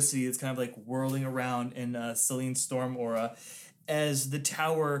electricity that's kind of like whirling around in Celine's storm aura, as the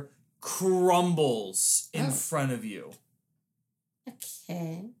tower crumbles in front of you.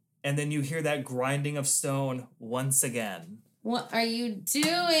 Okay. And then you hear that grinding of stone once again. What are you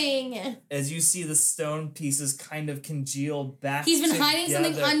doing? As you see the stone pieces kind of congeal back He's been together hiding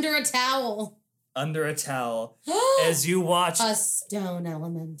something under a towel. Under a towel. As you watch... A stone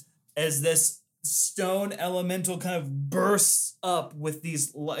element. As this stone elemental kind of bursts up with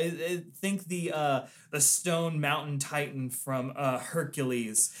these... think the stone mountain titan from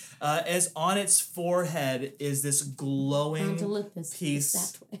Hercules. As on its forehead is this glowing piece...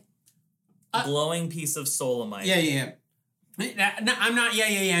 That way. Glowing piece of solamite. Yeah. No, I'm not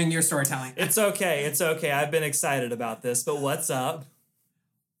in your storytelling. It's okay. I've been excited about this, but what's up?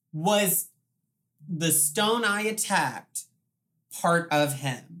 Was the stone I attacked part of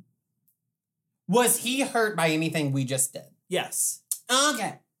him? Was he hurt by anything we just did? Yes.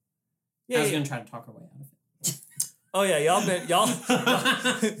 Okay. Yeah, I was going to try to talk our way out of it. Oh yeah, y'all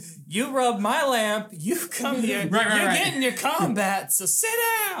you rub my lamp, you come here, right. You're getting your combat, so sit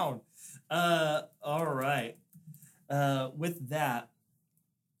down. All right. With that,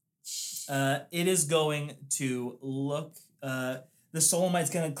 it is going to look, the soulmite's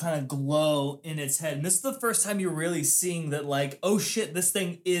going to kind of glow in its head. And this is the first time you're really seeing that, like, oh shit, this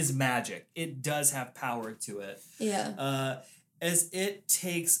thing is magic. It does have power to it. Yeah. As it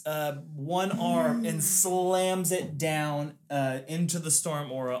takes one arm and slams it down into the storm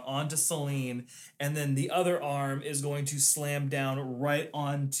aura onto Celine, and then the other arm is going to slam down right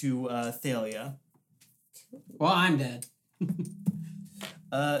onto Thalia. Well, I'm dead.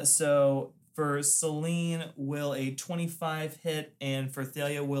 So for Celine, will a 25 hit, and for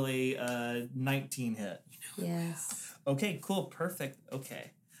Thalia, will a 19 hit? Yes. Okay, cool, perfect.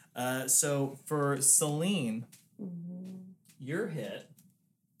 Okay. So for Celine, your hit.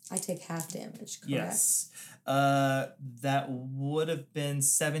 I take half damage, correct? Yes. That would have been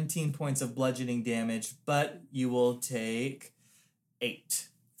 17 points of bludgeoning damage, but you will take 8.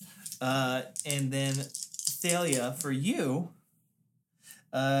 And then Thalia, for you,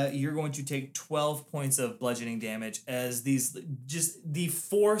 you're going to take 12 points of bludgeoning damage as the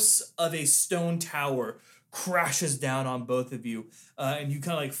force of a stone tower crashes down on both of you, and you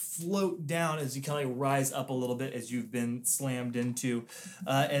kind of like float down as you kind of like rise up a little bit as you've been slammed into.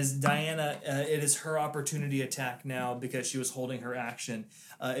 As Diana, it is her opportunity attack now because she was holding her action.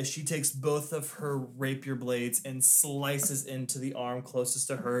 As she takes both of her rapier blades and slices into the arm closest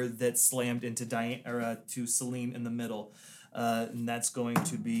to her that slammed into to Celine in the middle. And that's going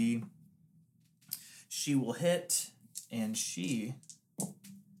to be... She will hit, and she...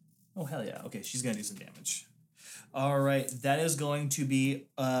 Oh, hell yeah. Okay, she's going to do some damage. All right, that is going to be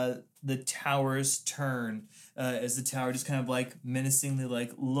the tower's turn. As the tower just kind of like menacingly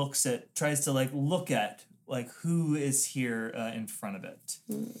like tries to like look at like who is here in front of it.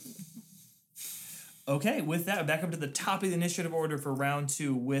 Okay, with that, back up to the top of the initiative order for round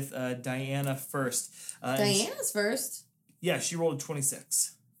 2 with Diana first. Diana's first? Yeah, she rolled a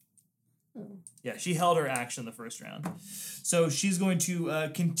 26. Oh. Yeah, she held her action the first round. So she's going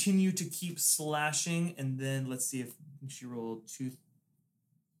to continue to keep slashing, and then let's see if she rolled 2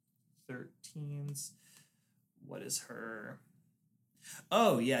 13s. What is her...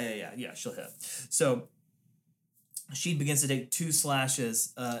 Oh, yeah, she'll hit. So she begins to take 2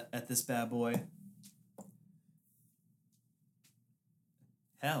 slashes at this bad boy.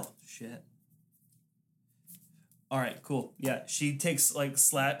 Hell, shit. All right, cool. Yeah, she takes like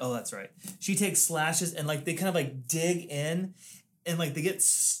Oh, that's right. She takes slashes and like they kind of like dig in, and like they get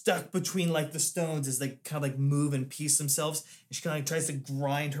stuck between like the stones as they kind of like move and piece themselves. And she kind of like tries to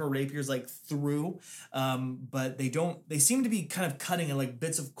grind her rapiers like through, but they don't. They seem to be kind of cutting, and like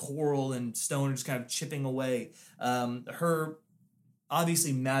bits of coral and stone are just kind of chipping away. Her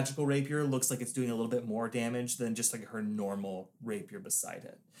obviously magical rapier looks like it's doing a little bit more damage than just like her normal rapier beside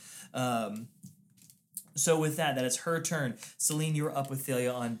it. So with that is her turn. Celine, you're up with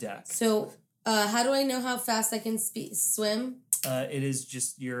Thalia on deck. So, how do I know how fast I can swim? It is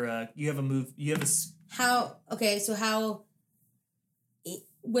just your, you have a move, you have a...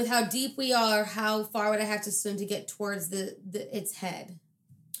 With how deep we are, how far would I have to swim to get towards its head?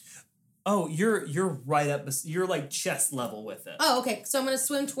 Oh, you're right up, you're like chest level with it. Oh, okay. So I'm going to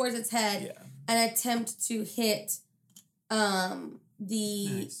swim towards its head and attempt to hit the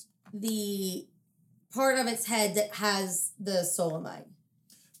part of its head that has the solamite.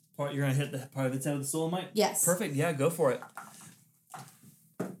 You're going to hit the part of its head with the solamite? Yes. Perfect. Yeah, go for it.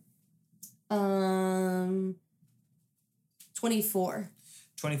 24.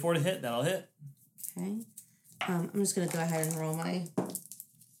 24 to hit. That'll hit. Okay. I'm just going to go ahead and roll my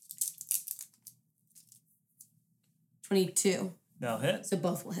 22. That'll hit. So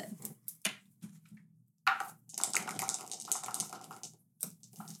both will hit.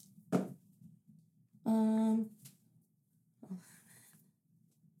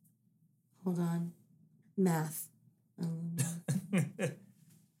 Hold on. Math.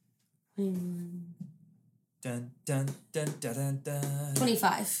 21. Dun, dun, dun, dun, dun, dun.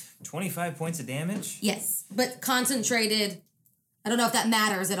 25. 25 points of damage? Yes, but concentrated. I don't know if that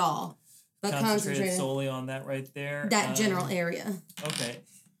matters at all. But concentrated solely on that right there. That general area. Okay.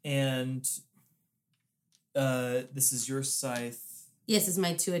 And this is your scythe. Yes, it's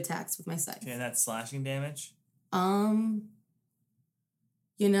my 2 attacks with my scythe. Okay, and that's slashing damage? You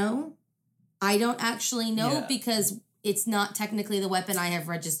know, I don't actually know because it's not technically the weapon I have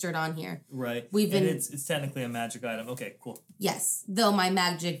registered on here. Right. It's technically a magic item. Okay, cool. Yes, though my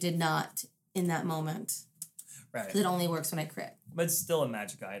magic did not in that moment. Right. Because it only works when I crit. But it's still a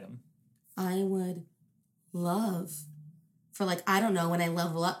magic item. I would love for, like, I don't know, when I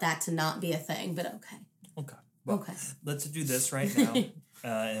level up that to not be a thing, but okay. Okay. Well, okay. Let's do this right now,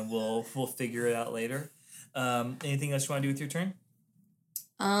 and we'll figure it out later. Anything else you want to do with your turn?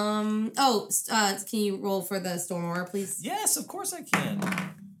 Can you roll for the Storm Aura, please? Yes, of course I can.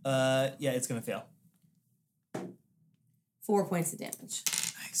 Yeah, it's gonna fail. 4 points of damage.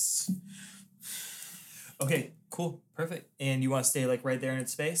 Nice. Okay, cool, perfect. And you want to stay like right there in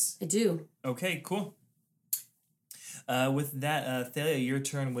its face? I do. Okay, cool. With that, Thalia, your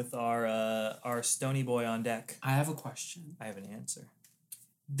turn with our stony boy on deck. I have a question. I have an answer.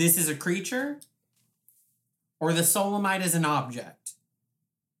 This is a creature? Or the Solamite is an object?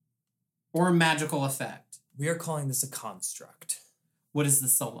 Or a magical effect? We are calling this a construct. What is the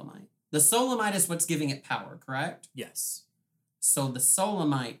Solamite? The Solamite is what's giving it power, correct? Yes. So the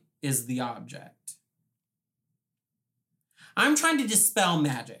Solamite is the object. I'm trying to dispel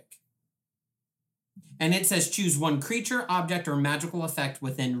magic. And it says choose one creature, object, or magical effect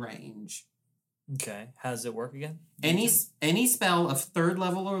within range. Okay. How does it work again? Any spell of 3rd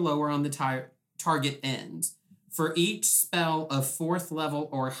level or lower on the target ends. For each spell of 4th level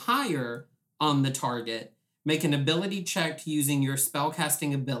or higher on the target, make an ability check using your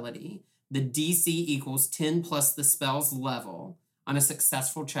spellcasting ability. The DC equals 10 plus the spell's level. On a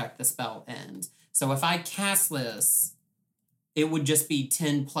successful check, the spell ends. So if I cast this, it would just be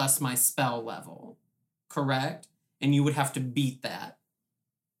 10 plus my spell level. Correct? And you would have to beat that.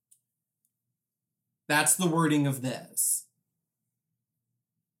 That's the wording of this.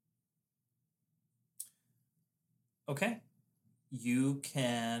 Okay. You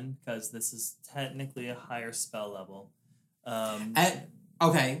can, because this is technically a higher spell level.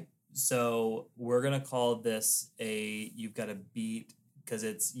 Okay. So we're going to call this you've got to beat,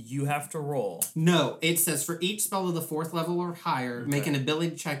 because you have to roll. No, it says for each spell of the 4th level or higher, make an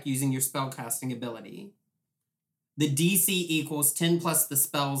ability check using your spellcasting ability. The DC equals 10 plus the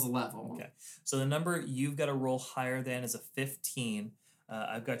spell's level. Okay. So the number you've got to roll higher than is a 15.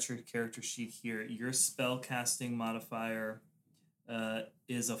 I've got your character sheet here. Your spellcasting modifier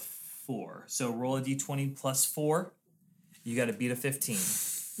is a 4. So roll a d20 plus 4. You got to beat a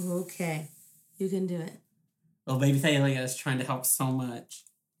 15. Okay. You can do it. Oh, baby Thalia is trying to help so much.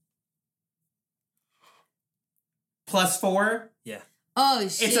 Plus 4? Yeah. Oh,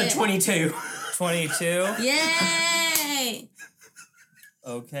 shit. It's a 22. 22? Yay!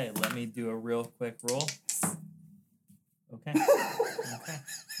 Okay, let me do a real quick roll. Okay. Okay.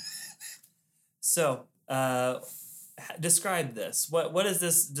 So, describe this. What does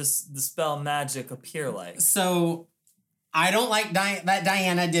this dispel magic appear like? So, I don't like that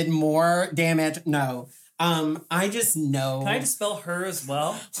Diana did more damage. No. I just know. Can I dispel her as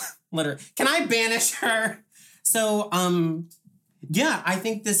well? Literally. Can I banish her? So, yeah, I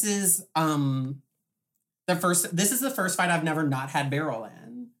think this is the first fight I've never not had barrel in.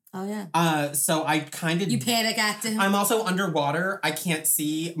 Oh yeah. So I kind of You panic acted. I'm also underwater. I can't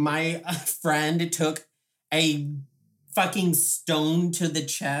see. My friend took a fucking stone to the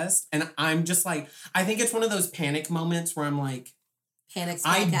chest, and I'm just like, I think it's one of those panic moments where I'm like,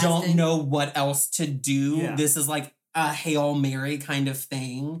 I don't know what else to do. Yeah. This is like a Hail Mary kind of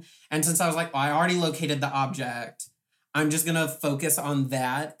thing. And since I was like, well, I already located the object, I'm just gonna focus on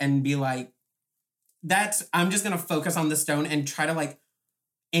that and be like, I'm just gonna focus on the stone and try to like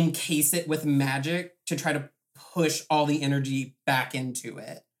encase it with magic to try to push all the energy back into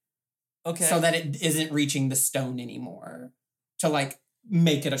it. Okay. So that it isn't reaching the stone anymore. To like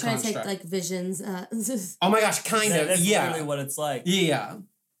make it a Trying construct. to take like visions. Oh my gosh, kind of. That's Yeah. literally what it's like. Yeah.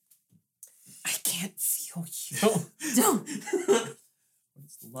 I can't feel you. Don't.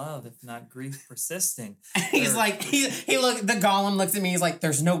 What's love if not grief persisting? He's like, the golem looks at me, he's like,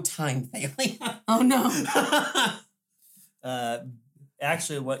 there's no time, Thalia. Oh no.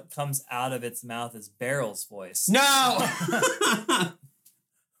 Actually, what comes out of its mouth is Beryl's voice. No!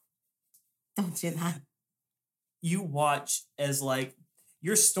 Don't do that. You watch as like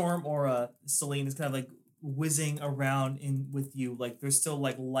your storm aura, Celine, is kind of like whizzing around in with you. Like there's still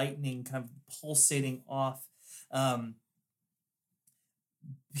like lightning kind of pulsating off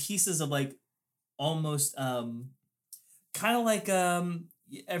pieces of like almost kind of like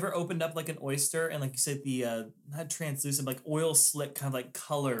you ever opened up like an oyster and like you said the not translucent like oil slick kind of like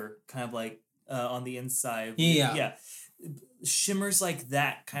color kind of like on the inside. Yeah. Shimmers like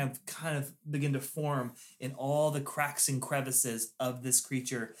that kind of begin to form in all the cracks and crevices of this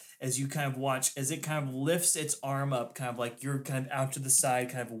creature as you kind of watch as it kind of lifts its arm up, kind of like you're kind of out to the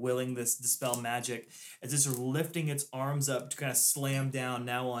side, kind of willing this dispel magic, as it's lifting its arms up to kind of slam down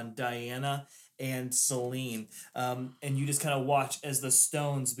now on Diana and Celine. And you just kind of watch as the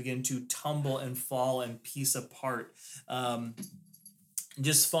stones begin to tumble and fall and piece apart.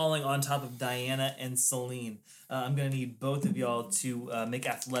 Just falling on top of Diana and Celine. I'm going to need both of y'all to make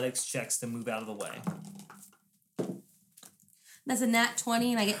athletics checks to move out of the way. That's a nat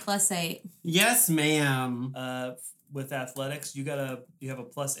 20 and I get +8. Yes, ma'am. With athletics, you have a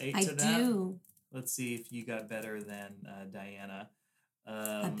 +8 to that? I do. Let's see if you got better than Diana.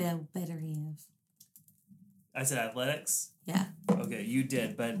 I better have. I said athletics? Yeah. Okay, you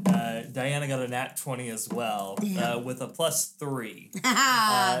did, but Diana got a nat 20 as well with a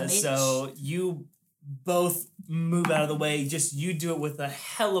 +3. So you both move out of the way. Just you do it with a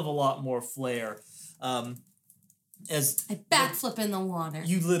hell of a lot more flair. As I backflip in the water.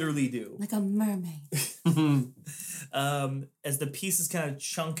 You literally do. Like a mermaid. As the pieces kind of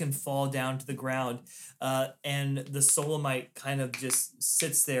chunk and fall down to the ground, and the Solamite kind of just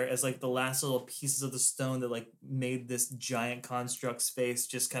sits there as like the last little pieces of the stone that like made this giant construct space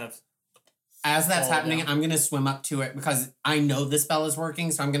just kind of. As that's happening, down. I'm going to swim up to it because I know the spell is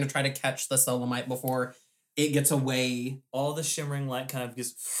working, so I'm going to try to catch the Solamite before it gets away. All the shimmering light kind of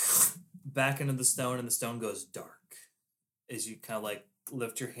gets back into the stone, and the stone goes dark as you kind of like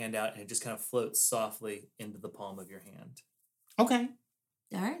lift your hand out, and it just kind of floats softly into the palm of your hand. Okay.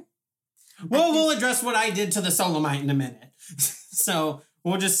 All right. Well, we'll address what I did to the Solamite in a minute. So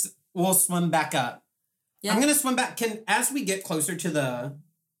we'll swim back up. Yeah. I'm going to swim back. As we get closer to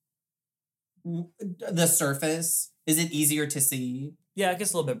the surface, is it easier to see? Yeah, it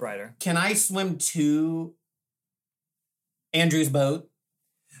gets a little bit brighter. Can I swim to Andrew's boat?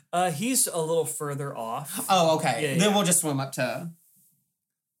 He's a little further off. Oh, okay. Then we'll just swim up to...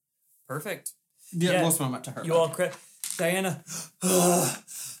 Perfect. Yeah, we'll swim up to her. You all Diana.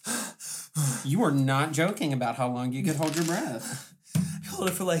 You were not joking about how long you could hold your breath. Hold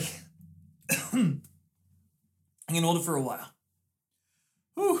it for like... I can hold it for a while.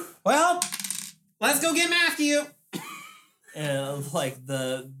 Whew. Well, let's go get Matthew. And like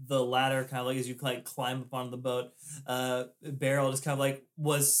the ladder kind of like as you like climb up onto the boat, Beryl just kind of like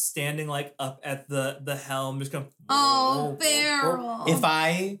was standing like up at the helm, just kind of. Oh, Beryl! If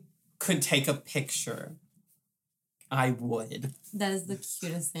I could take a picture, I would. That is the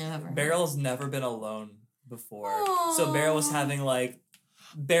cutest thing I've ever heard. Beryl's never been alone before, Aww. so Beryl was having like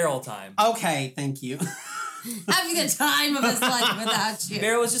Beryl time. Okay, thank you. Having the time of his life without you.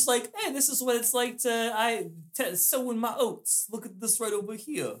 Beryl was just like, hey, this is what it's like to sow in my oats. Look at this right over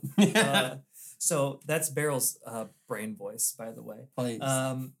here. So that's Beryl's brain voice, by the way. Please.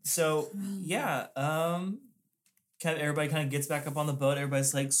 So yeah, kind of everybody kind of gets back up on the boat.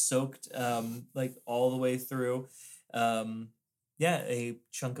 Everybody's like soaked, like all the way through. A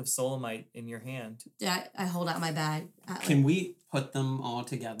chunk of solamite in your hand. Yeah, I hold out my bag. Can we put them all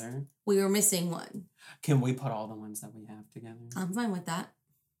together? We were missing one. Can we put all the ones that we have together? I'm fine with that.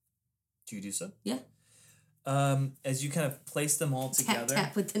 Do you do so? Yeah. As you kind of place them all together.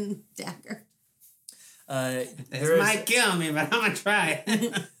 Tap with the dagger. This might kill me, but I'm gonna try.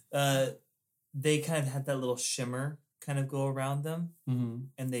 They kind of had that little shimmer kind of go around them,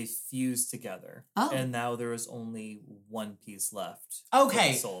 and they fuse together. Oh. And now there is only one piece left. Okay.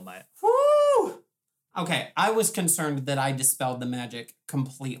 Of the solamite. Woo! Okay, I was concerned that I dispelled the magic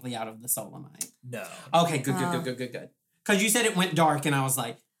completely out of the solamite. No. Okay, good. Because you said it went dark, and I was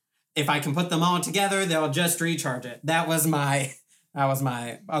like, if I can put them all together, they'll just recharge it. That was my.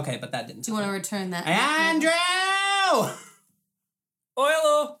 Okay, but that didn't. Do you want to return that? Andrew!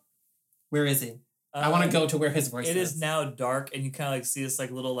 Oilo! Where is he? I want to go to where his voice is. It is now dark, and you kind of like see this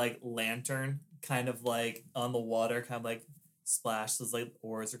like little like lantern kind of like on the water, kind of like splash. Those like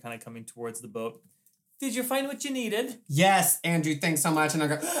oars are kind of coming towards the boat. Did you find what you needed? Yes, Andrew, thanks so much. And I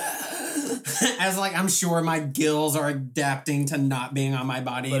go, as like, I'm sure my gills are adapting to not being on my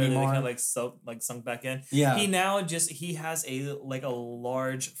body anymore. Kind of like sunk back in. Yeah. He has a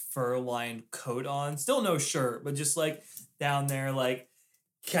large fur-lined coat on. Still no shirt, but just like down there, like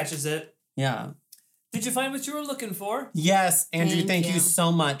catches it. Yeah. Did you find what you were looking for? Yes, Andrew, thank you you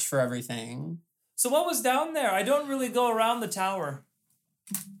so much for everything. So what was down there? I don't really go around the tower.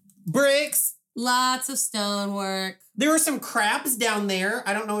 Bricks. Lots of stonework. There were some crabs down there.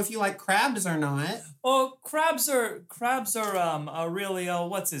 I don't know if you like crabs or not. Oh, crabs are really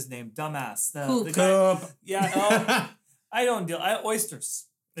what's his name? Dumbass. The guy. Coop. Yeah. I don't deal. Oysters.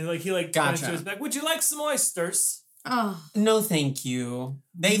 And he Gotcha. to his back. Would you like some oysters? Oh, No, thank you.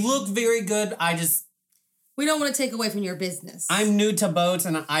 They look very good. we don't want to take away from your business. I'm new to boats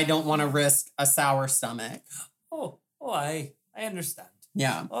and I don't want to risk a sour stomach. I understand.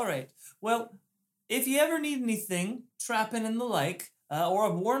 Yeah. All right. Well, if you ever need anything, trapping and the like, or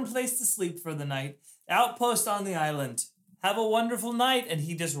a warm place to sleep for the night, outpost on the island. Have a wonderful night. And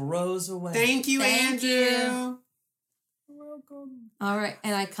he just rows away. Thank you, Thank Andrew. you. You're welcome. All right,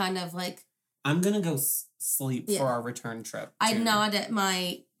 and I kind of I'm going to go sleep Yeah. for our return trip. I too. nod at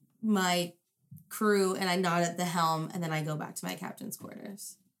my crew and I nod at the helm and then I go back to my captain's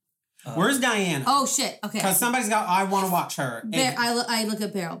quarters. Where's Diana? Oh shit! Okay. Because somebody's got, I want to watch her. I look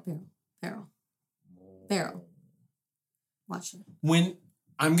at Beryl. Watch her. When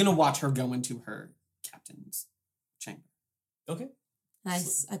I'm going to watch her go into her captain's chamber. Okay.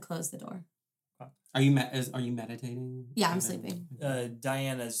 I close the door. Are you meditating? Yeah, I'm sleeping.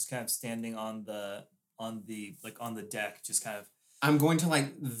 Diana's just kind of standing on the deck, just kind of. I'm going to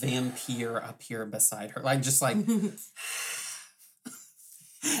vampire up here beside her.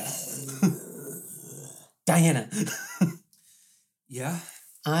 Diana. Yeah.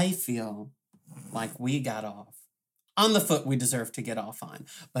 I feel like we got off on the foot we deserve to get off on.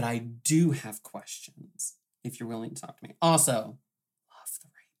 But I do have questions, if you're willing to talk to me. Also, love the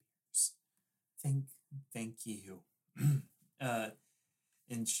rapiers. Thank you. And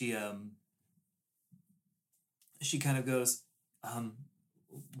she kind of goes,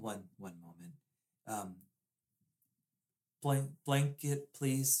 one moment. Blanket,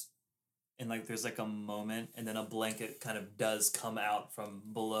 please. And there's a moment, and then a blanket kind of does come out from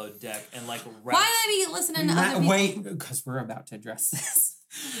below deck, and wraps. Why are you listening to other people? Wait, because we're about to address this.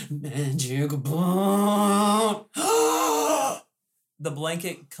 Magic boat. The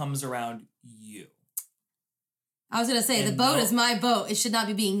blanket comes around you. I was gonna say the And boat no- is my boat. It should not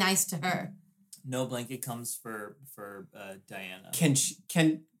be being nice to her. No blanket comes for Diana. Can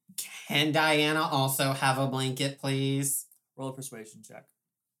Diana also have a blanket, please? Roll a persuasion check.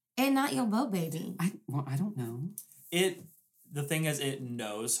 And not your boat, baby. I don't know. The thing is, it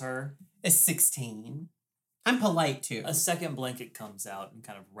knows her. It's 16. I'm polite too. A second blanket comes out and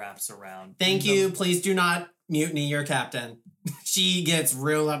kind of wraps around. Thank you. Please do not mutiny your captain. She gets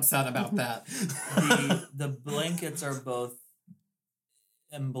real upset about that. The blankets are both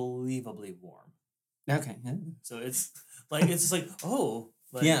unbelievably warm. Okay. So it's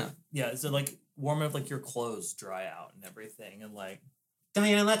yeah. So warm enough your clothes dry out and everything, and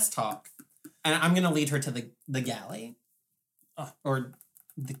Diana, let's talk. And I'm going to lead her to the galley. Or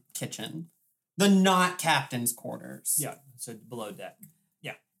the kitchen. The not captain's quarters. yeah. So below deck.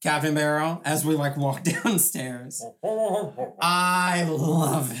 Yeah. Captain Barrow, as we walk downstairs. I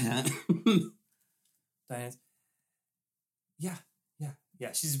love it. Diana's. Yeah.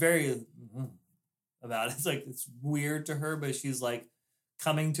 She's very about it. It's weird to her, but she's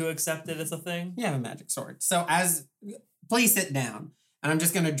coming to accept it as a thing. You have a magic sword. So please sit down. And I'm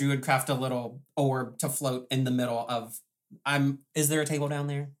just going to druidcraft a little orb to float in the middle of... Is there a table down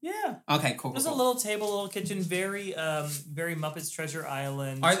there? Yeah. Okay, cool. There's a little table, a little kitchen, very Muppets Treasure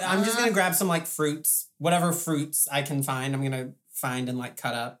Island. I'm just going to grab some fruits. Whatever fruits I can find, I'm going to find and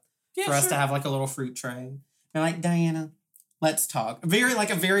cut up. For us to have a little fruit tray. They're Diana, let's talk. A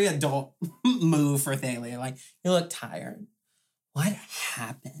very adult move for Thalia. You look tired. What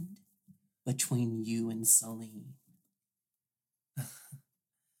happened between you and Celine?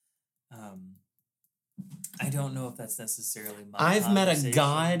 I don't know if that's necessarily my I've met a conversation.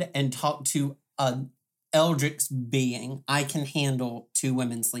 god and talked to an eldritch being. I can handle two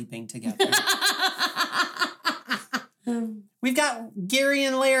women sleeping together. We've got Gary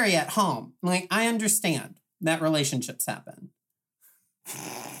and Larry at home. I understand that relationships happen.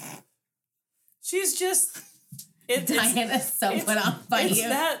 She's just... Diana's so put off by it's you.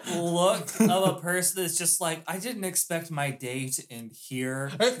 that look of a person that's just I didn't expect my day to end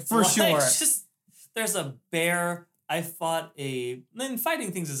here. For sure. There's a bear. I fought then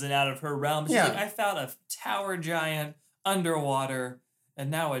fighting things isn't out of her realm. She's Yeah. I fought a tower giant underwater, and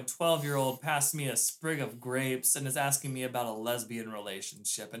now a 12-year-old passed me a sprig of grapes and is asking me about a lesbian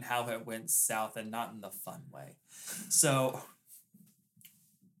relationship and how it went south and not in the fun way. So...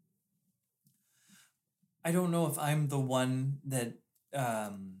 I don't know if I'm the one that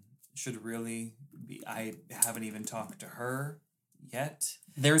should really I haven't even talked to her yet.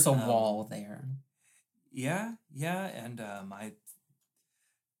 There's a wall there. Yeah, and I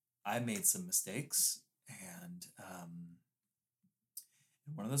made some mistakes, and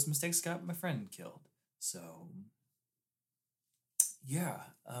one of those mistakes got my friend killed. So yeah,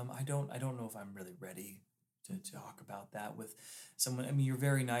 I don't know if I'm really ready to talk about that with someone. I mean, you're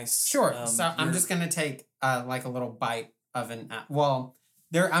very nice. Sure. So I'm just gonna take like a little bite of an. Well,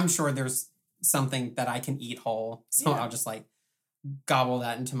 I'm sure there's something that I can eat whole. So I'll just like gobble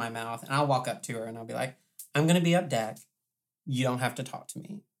that into my mouth, and I'll walk up to her and I'll be like, "I'm gonna be up deck. You don't have to talk to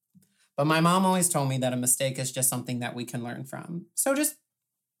me." But my mom always told me that a mistake is just something that we can learn from. So just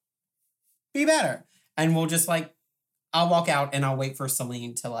be better, and we'll just like. I'll walk out and I'll wait for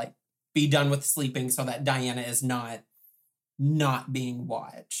Celine to like be done with sleeping so that Diana is not being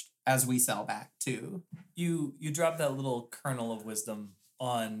watched as we sell back to. You drop that little kernel of wisdom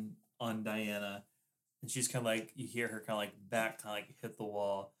on Diana, and she's kind of like, you hear her kind of like back kind of like hit the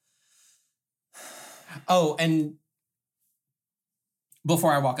wall. Oh, and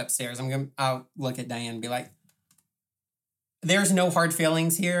before I walk upstairs, I'll look at Diane and be like, there's no hard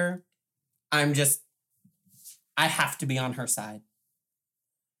feelings here. I have to be on her side.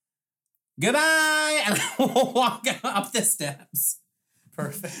 Goodbye! And I will walk up the steps.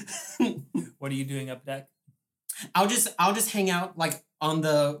 Perfect. What are you doing up deck? I'll just hang out like on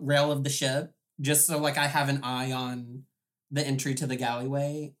the rail of the ship, just so like I have an eye on the entry to the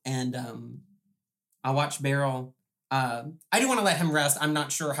galleyway, and I'll watch Beryl. I do want to let him rest. I'm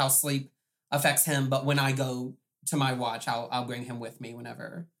not sure how sleep affects him, but when I go to my watch, I'll bring him with me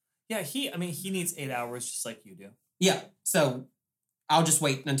whenever. Yeah, he needs 8 hours just like you do. Yeah, so I'll just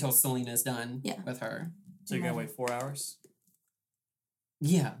wait until Selena's done with her. So you're going to wait 4 hours?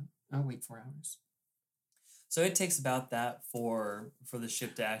 Yeah, I'll wait 4 hours. So it takes about that for the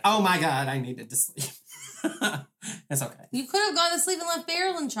ship to actually... Oh my god, I needed to sleep. It's okay. You could have gone to sleep and left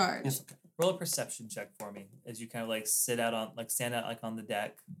Beryl in charge. It's okay. Roll a perception check for me as you kind of like stand out like on the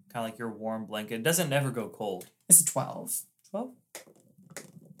deck, kind of like your warm blanket. It doesn't never go cold. It's a 12. 12?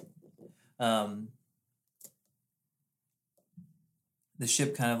 The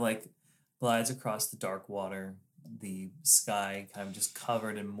ship kind of like glides across the dark water, the sky kind of just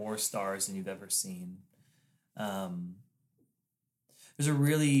covered in more stars than you've ever seen. There's a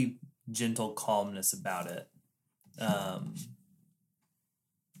really gentle calmness about it.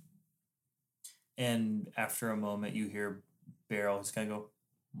 And after a moment, you hear Beryl just kind of go,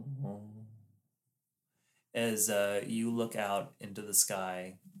 oh, as you look out into the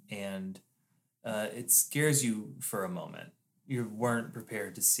sky, and it scares you for a moment. You weren't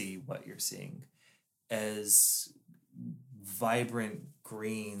prepared to see what you're seeing, as vibrant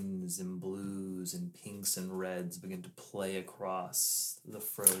greens and blues and pinks and reds begin to play across the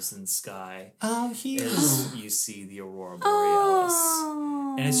frozen sky. Oh, huge. As you see the aurora borealis.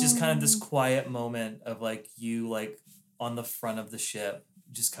 Oh. And it's just kind of this quiet moment of like you like on the front of the ship,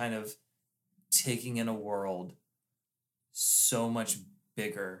 just kind of taking in a world so much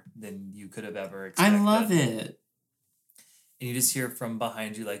bigger than you could have ever expected. I love it. And you just hear from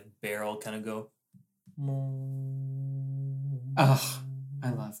behind you like Beryl kind of go. Oh, I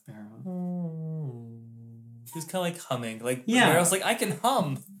love Beryl. She's kind of like humming. Like Beryl's like, I can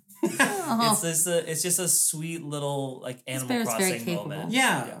hum. It's just a sweet little like Animal Crossing moment.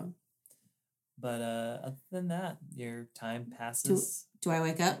 Yeah. But other than that, your time passes. Do I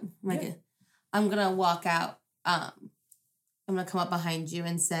wake up? I'm gonna walk out. I'm gonna come up behind you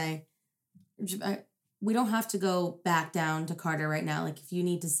and say, we don't have to go back down to Carter right now. Like if you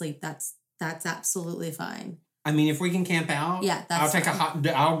need to sleep, that's absolutely fine. I mean, if we can camp out, that's I'll take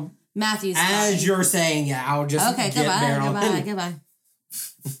fine. Matthew's as fine. You're saying, I'll just okay. Get Goodbye.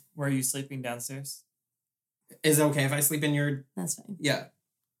 Where are you sleeping downstairs? Is it okay if I sleep in your? That's fine. Yeah,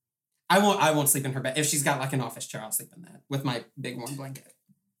 I won't sleep in her bed. If she's got like an office chair, I'll sleep in that with my big warm blanket.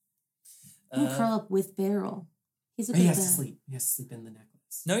 You curl up with Beryl. He has to sleep. He has to sleep in the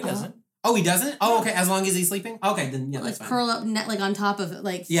necklace. No, he doesn't. Oh, he doesn't? Oh, okay. As long as he's sleeping? Okay, then like that's fine. Curl up like on top of it.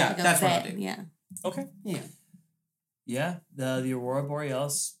 Like that's what I'll do. Yeah. Okay. Yeah. Yeah. The aurora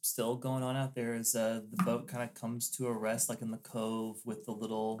borealis still going on out there as the boat kind of comes to a rest like in the cove with the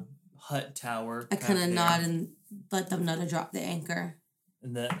little hut tower. I kind of nod and let them know to drop the anchor.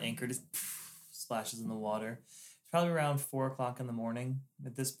 And the anchor just splashes in the water. It's probably around 4 o'clock in the morning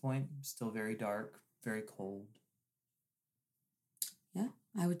at this point. Still very dark, very cold. Yeah,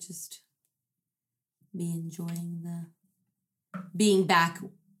 I would just be enjoying being back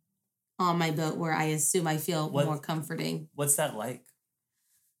on my boat where I assume I feel more comforting. What's that like?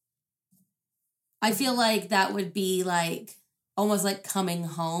 I feel like that would be like almost like coming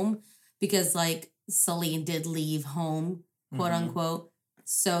home because like Celine did leave home, quote Mhm. unquote,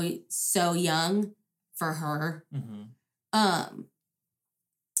 so young for her. Mm-hmm.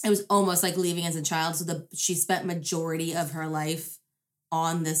 It was almost like leaving as a child. So she spent majority of her life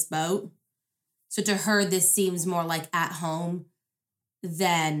on this boat. So to her, this seems more like at home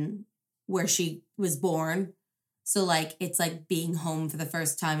than where she was born. So like it's like being home for the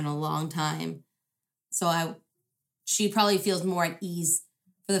first time in a long time. So she probably feels more at ease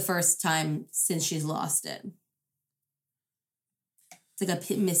for the first time since she's lost it. It's like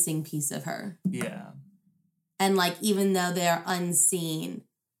a missing piece of her. Yeah. And like even though they're unseen,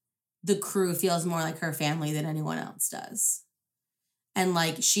 the crew feels more like her family than anyone else does. And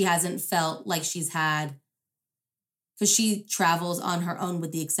like she hasn't felt like she's had, because she travels on her own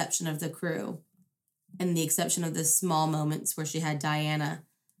with the exception of the crew and the exception of the small moments where she had Diana.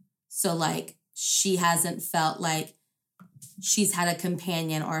 So like she hasn't felt like she's had a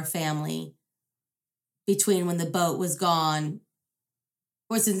companion or a family between when the boat was gone,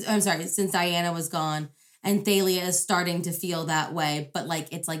 or since Diana was gone, and Thalia is starting to feel that way, but like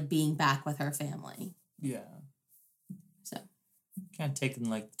it's like being back with her family. Yeah. So kind of taking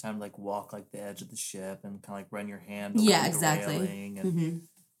like the time to like walk like the edge of the ship and kind of like run your hand yeah, along exactly. the railing and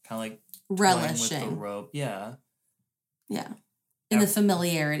kind of like relishing with the rope. Yeah. In the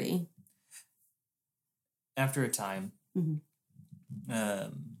familiarity. After a time,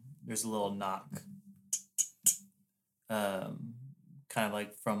 there's a little knock. Kind of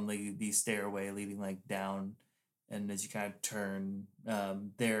like from the stairway leading like down, and as you kind of turn,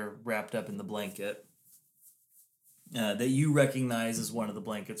 they're wrapped up in the blanket that you recognize as one of the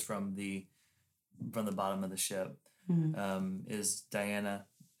blankets from the bottom of the ship. Is Diana,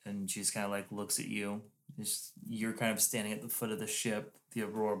 and she's kind of like looks at you. You're kind of standing at the foot of the ship. The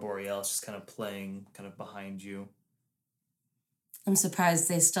Aurora Borealis just kind of playing kind of behind you. I'm surprised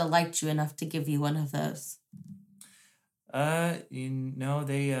they still liked you enough to give you one of those. They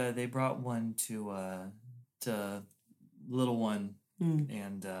brought one to little one,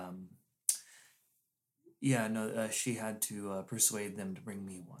 and she had to persuade them to bring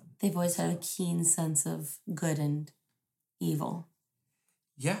me one. They've always had a keen sense of good and evil.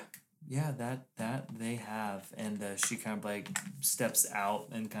 Yeah, that they have, and she kind of like steps out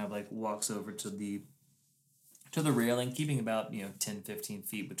and kind of like walks over to the railing, keeping about 10-15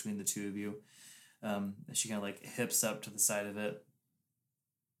 feet between the two of you. She kind of like hips up to the side of it.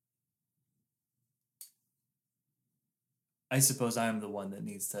 I suppose I'm the one that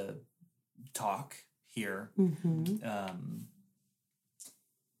needs to talk here.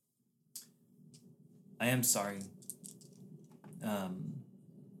 I am sorry.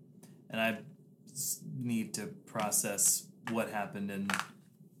 And I need to process what happened in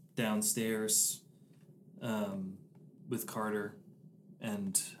downstairs with Carter,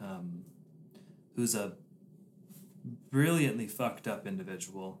 and who's a brilliantly fucked up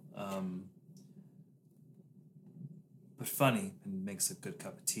individual, but funny and makes a good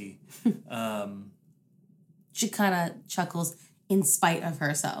cup of tea. She kind of chuckles in spite of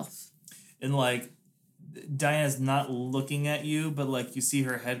herself. And like Diana's not looking at you, but like you see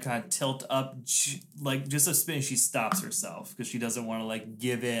her head kind of tilt up, like just a spin. She stops herself because she doesn't want to like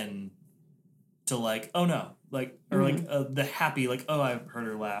give in to like, oh no, like, or like the happy, like, oh, I heard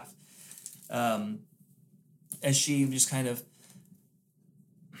her laugh. As she just kind of,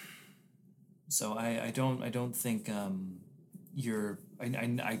 so I don't think I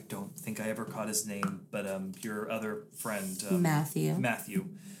don't think I ever caught his name, but your other friend, Matthew.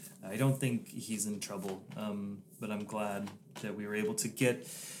 I don't think he's in trouble, but I'm glad that we were able to get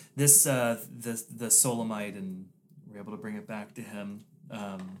this the Solamite, and we're able to bring it back to him.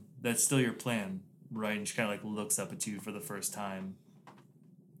 That's still your plan, right? And she kind of like looks up at you for the first time.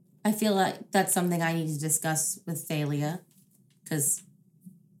 I feel like that's something I need to discuss with Thalia, because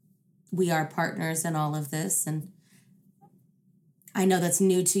we are partners in all of this, and I know that's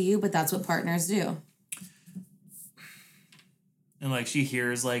new to you, but that's what partners do. And like she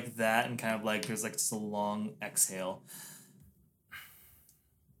hears like that, and kind of like there's like just a long exhale.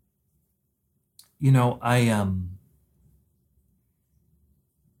 I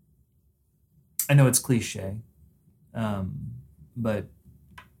know it's cliche, but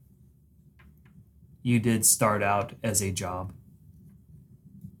you did start out as a job.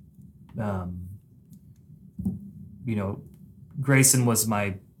 Grayson was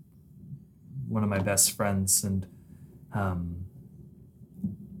one of my best friends, and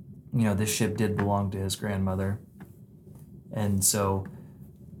this ship did belong to his grandmother. And so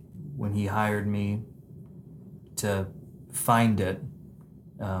when he hired me to find it,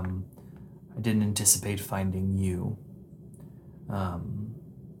 I didn't anticipate finding you.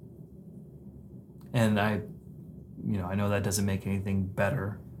 And I know that doesn't make anything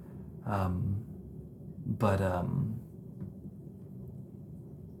better. But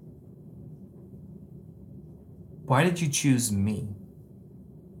why did you choose me?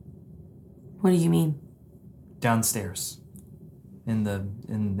 What do you mean? Downstairs.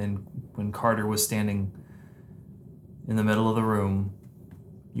 When Carter was standing in the middle of the room,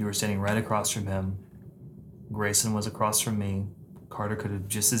 you were standing right across from him. Grayson was across from me. Carter could have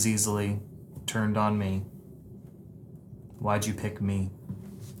just as easily turned on me. Why'd you pick me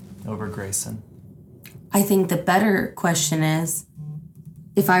over Grayson? I think the better question is,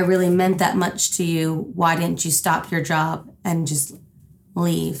 if I really meant that much to you, why didn't you stop your job and just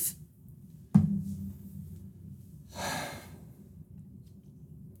leave?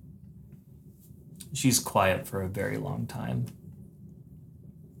 She's quiet for a very long time.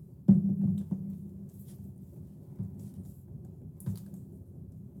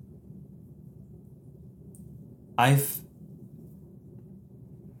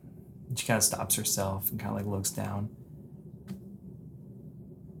 She kind of stops herself and kind of like looks down.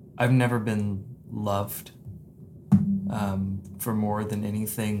 I've never been loved for more than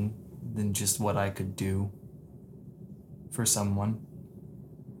anything than just what I could do for someone.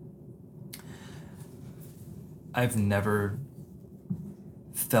 I've never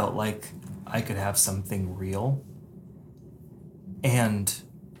felt like I could have something real. And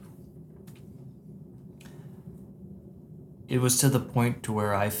it was to the point to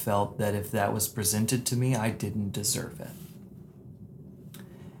where I felt that if that was presented to me, I didn't deserve it.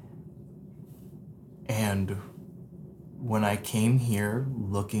 And when I came here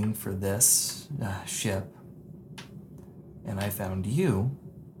looking for this ship, and I found you,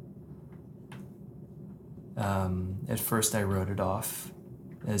 at first I wrote it off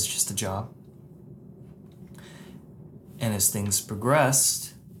as just a job. And as things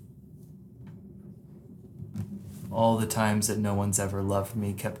progressed, all the times that no one's ever loved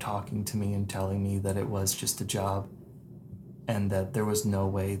me kept talking to me and telling me that it was just a job and that there was no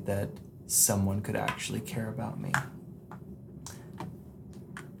way that someone could actually care about me.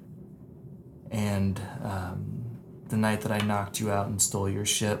 And the night that I knocked you out and stole your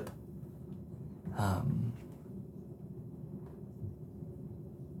ship,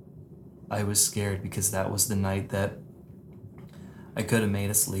 I was scared because that was the night that I could have made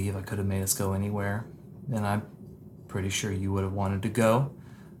us leave. I could have made us go anywhere. And I'm pretty sure you would have wanted to go.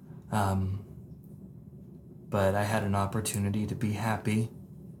 But I had an opportunity to be happy.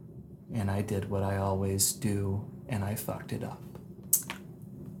 And I did what I always do. And I fucked it up.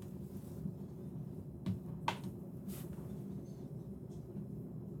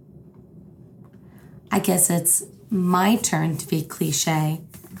 I guess it's my turn to be cliche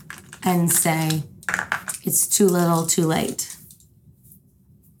and say it's too little, too late.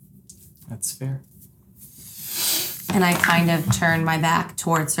 That's fair. And I kind of turn my back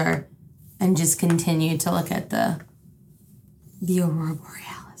towards her and just continue to look at the Aurora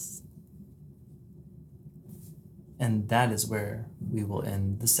Borealis. And that is where we will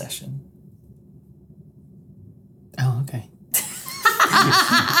end the session. Oh, okay.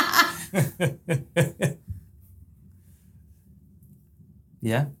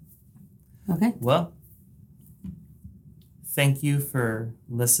 Yeah. Okay. Well, thank you for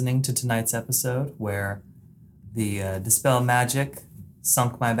listening to tonight's episode where the Dispel Magic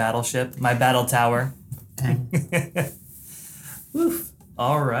sunk my battleship, my battle tower. Woof.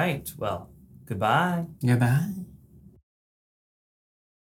 All right. Well, goodbye. Goodbye.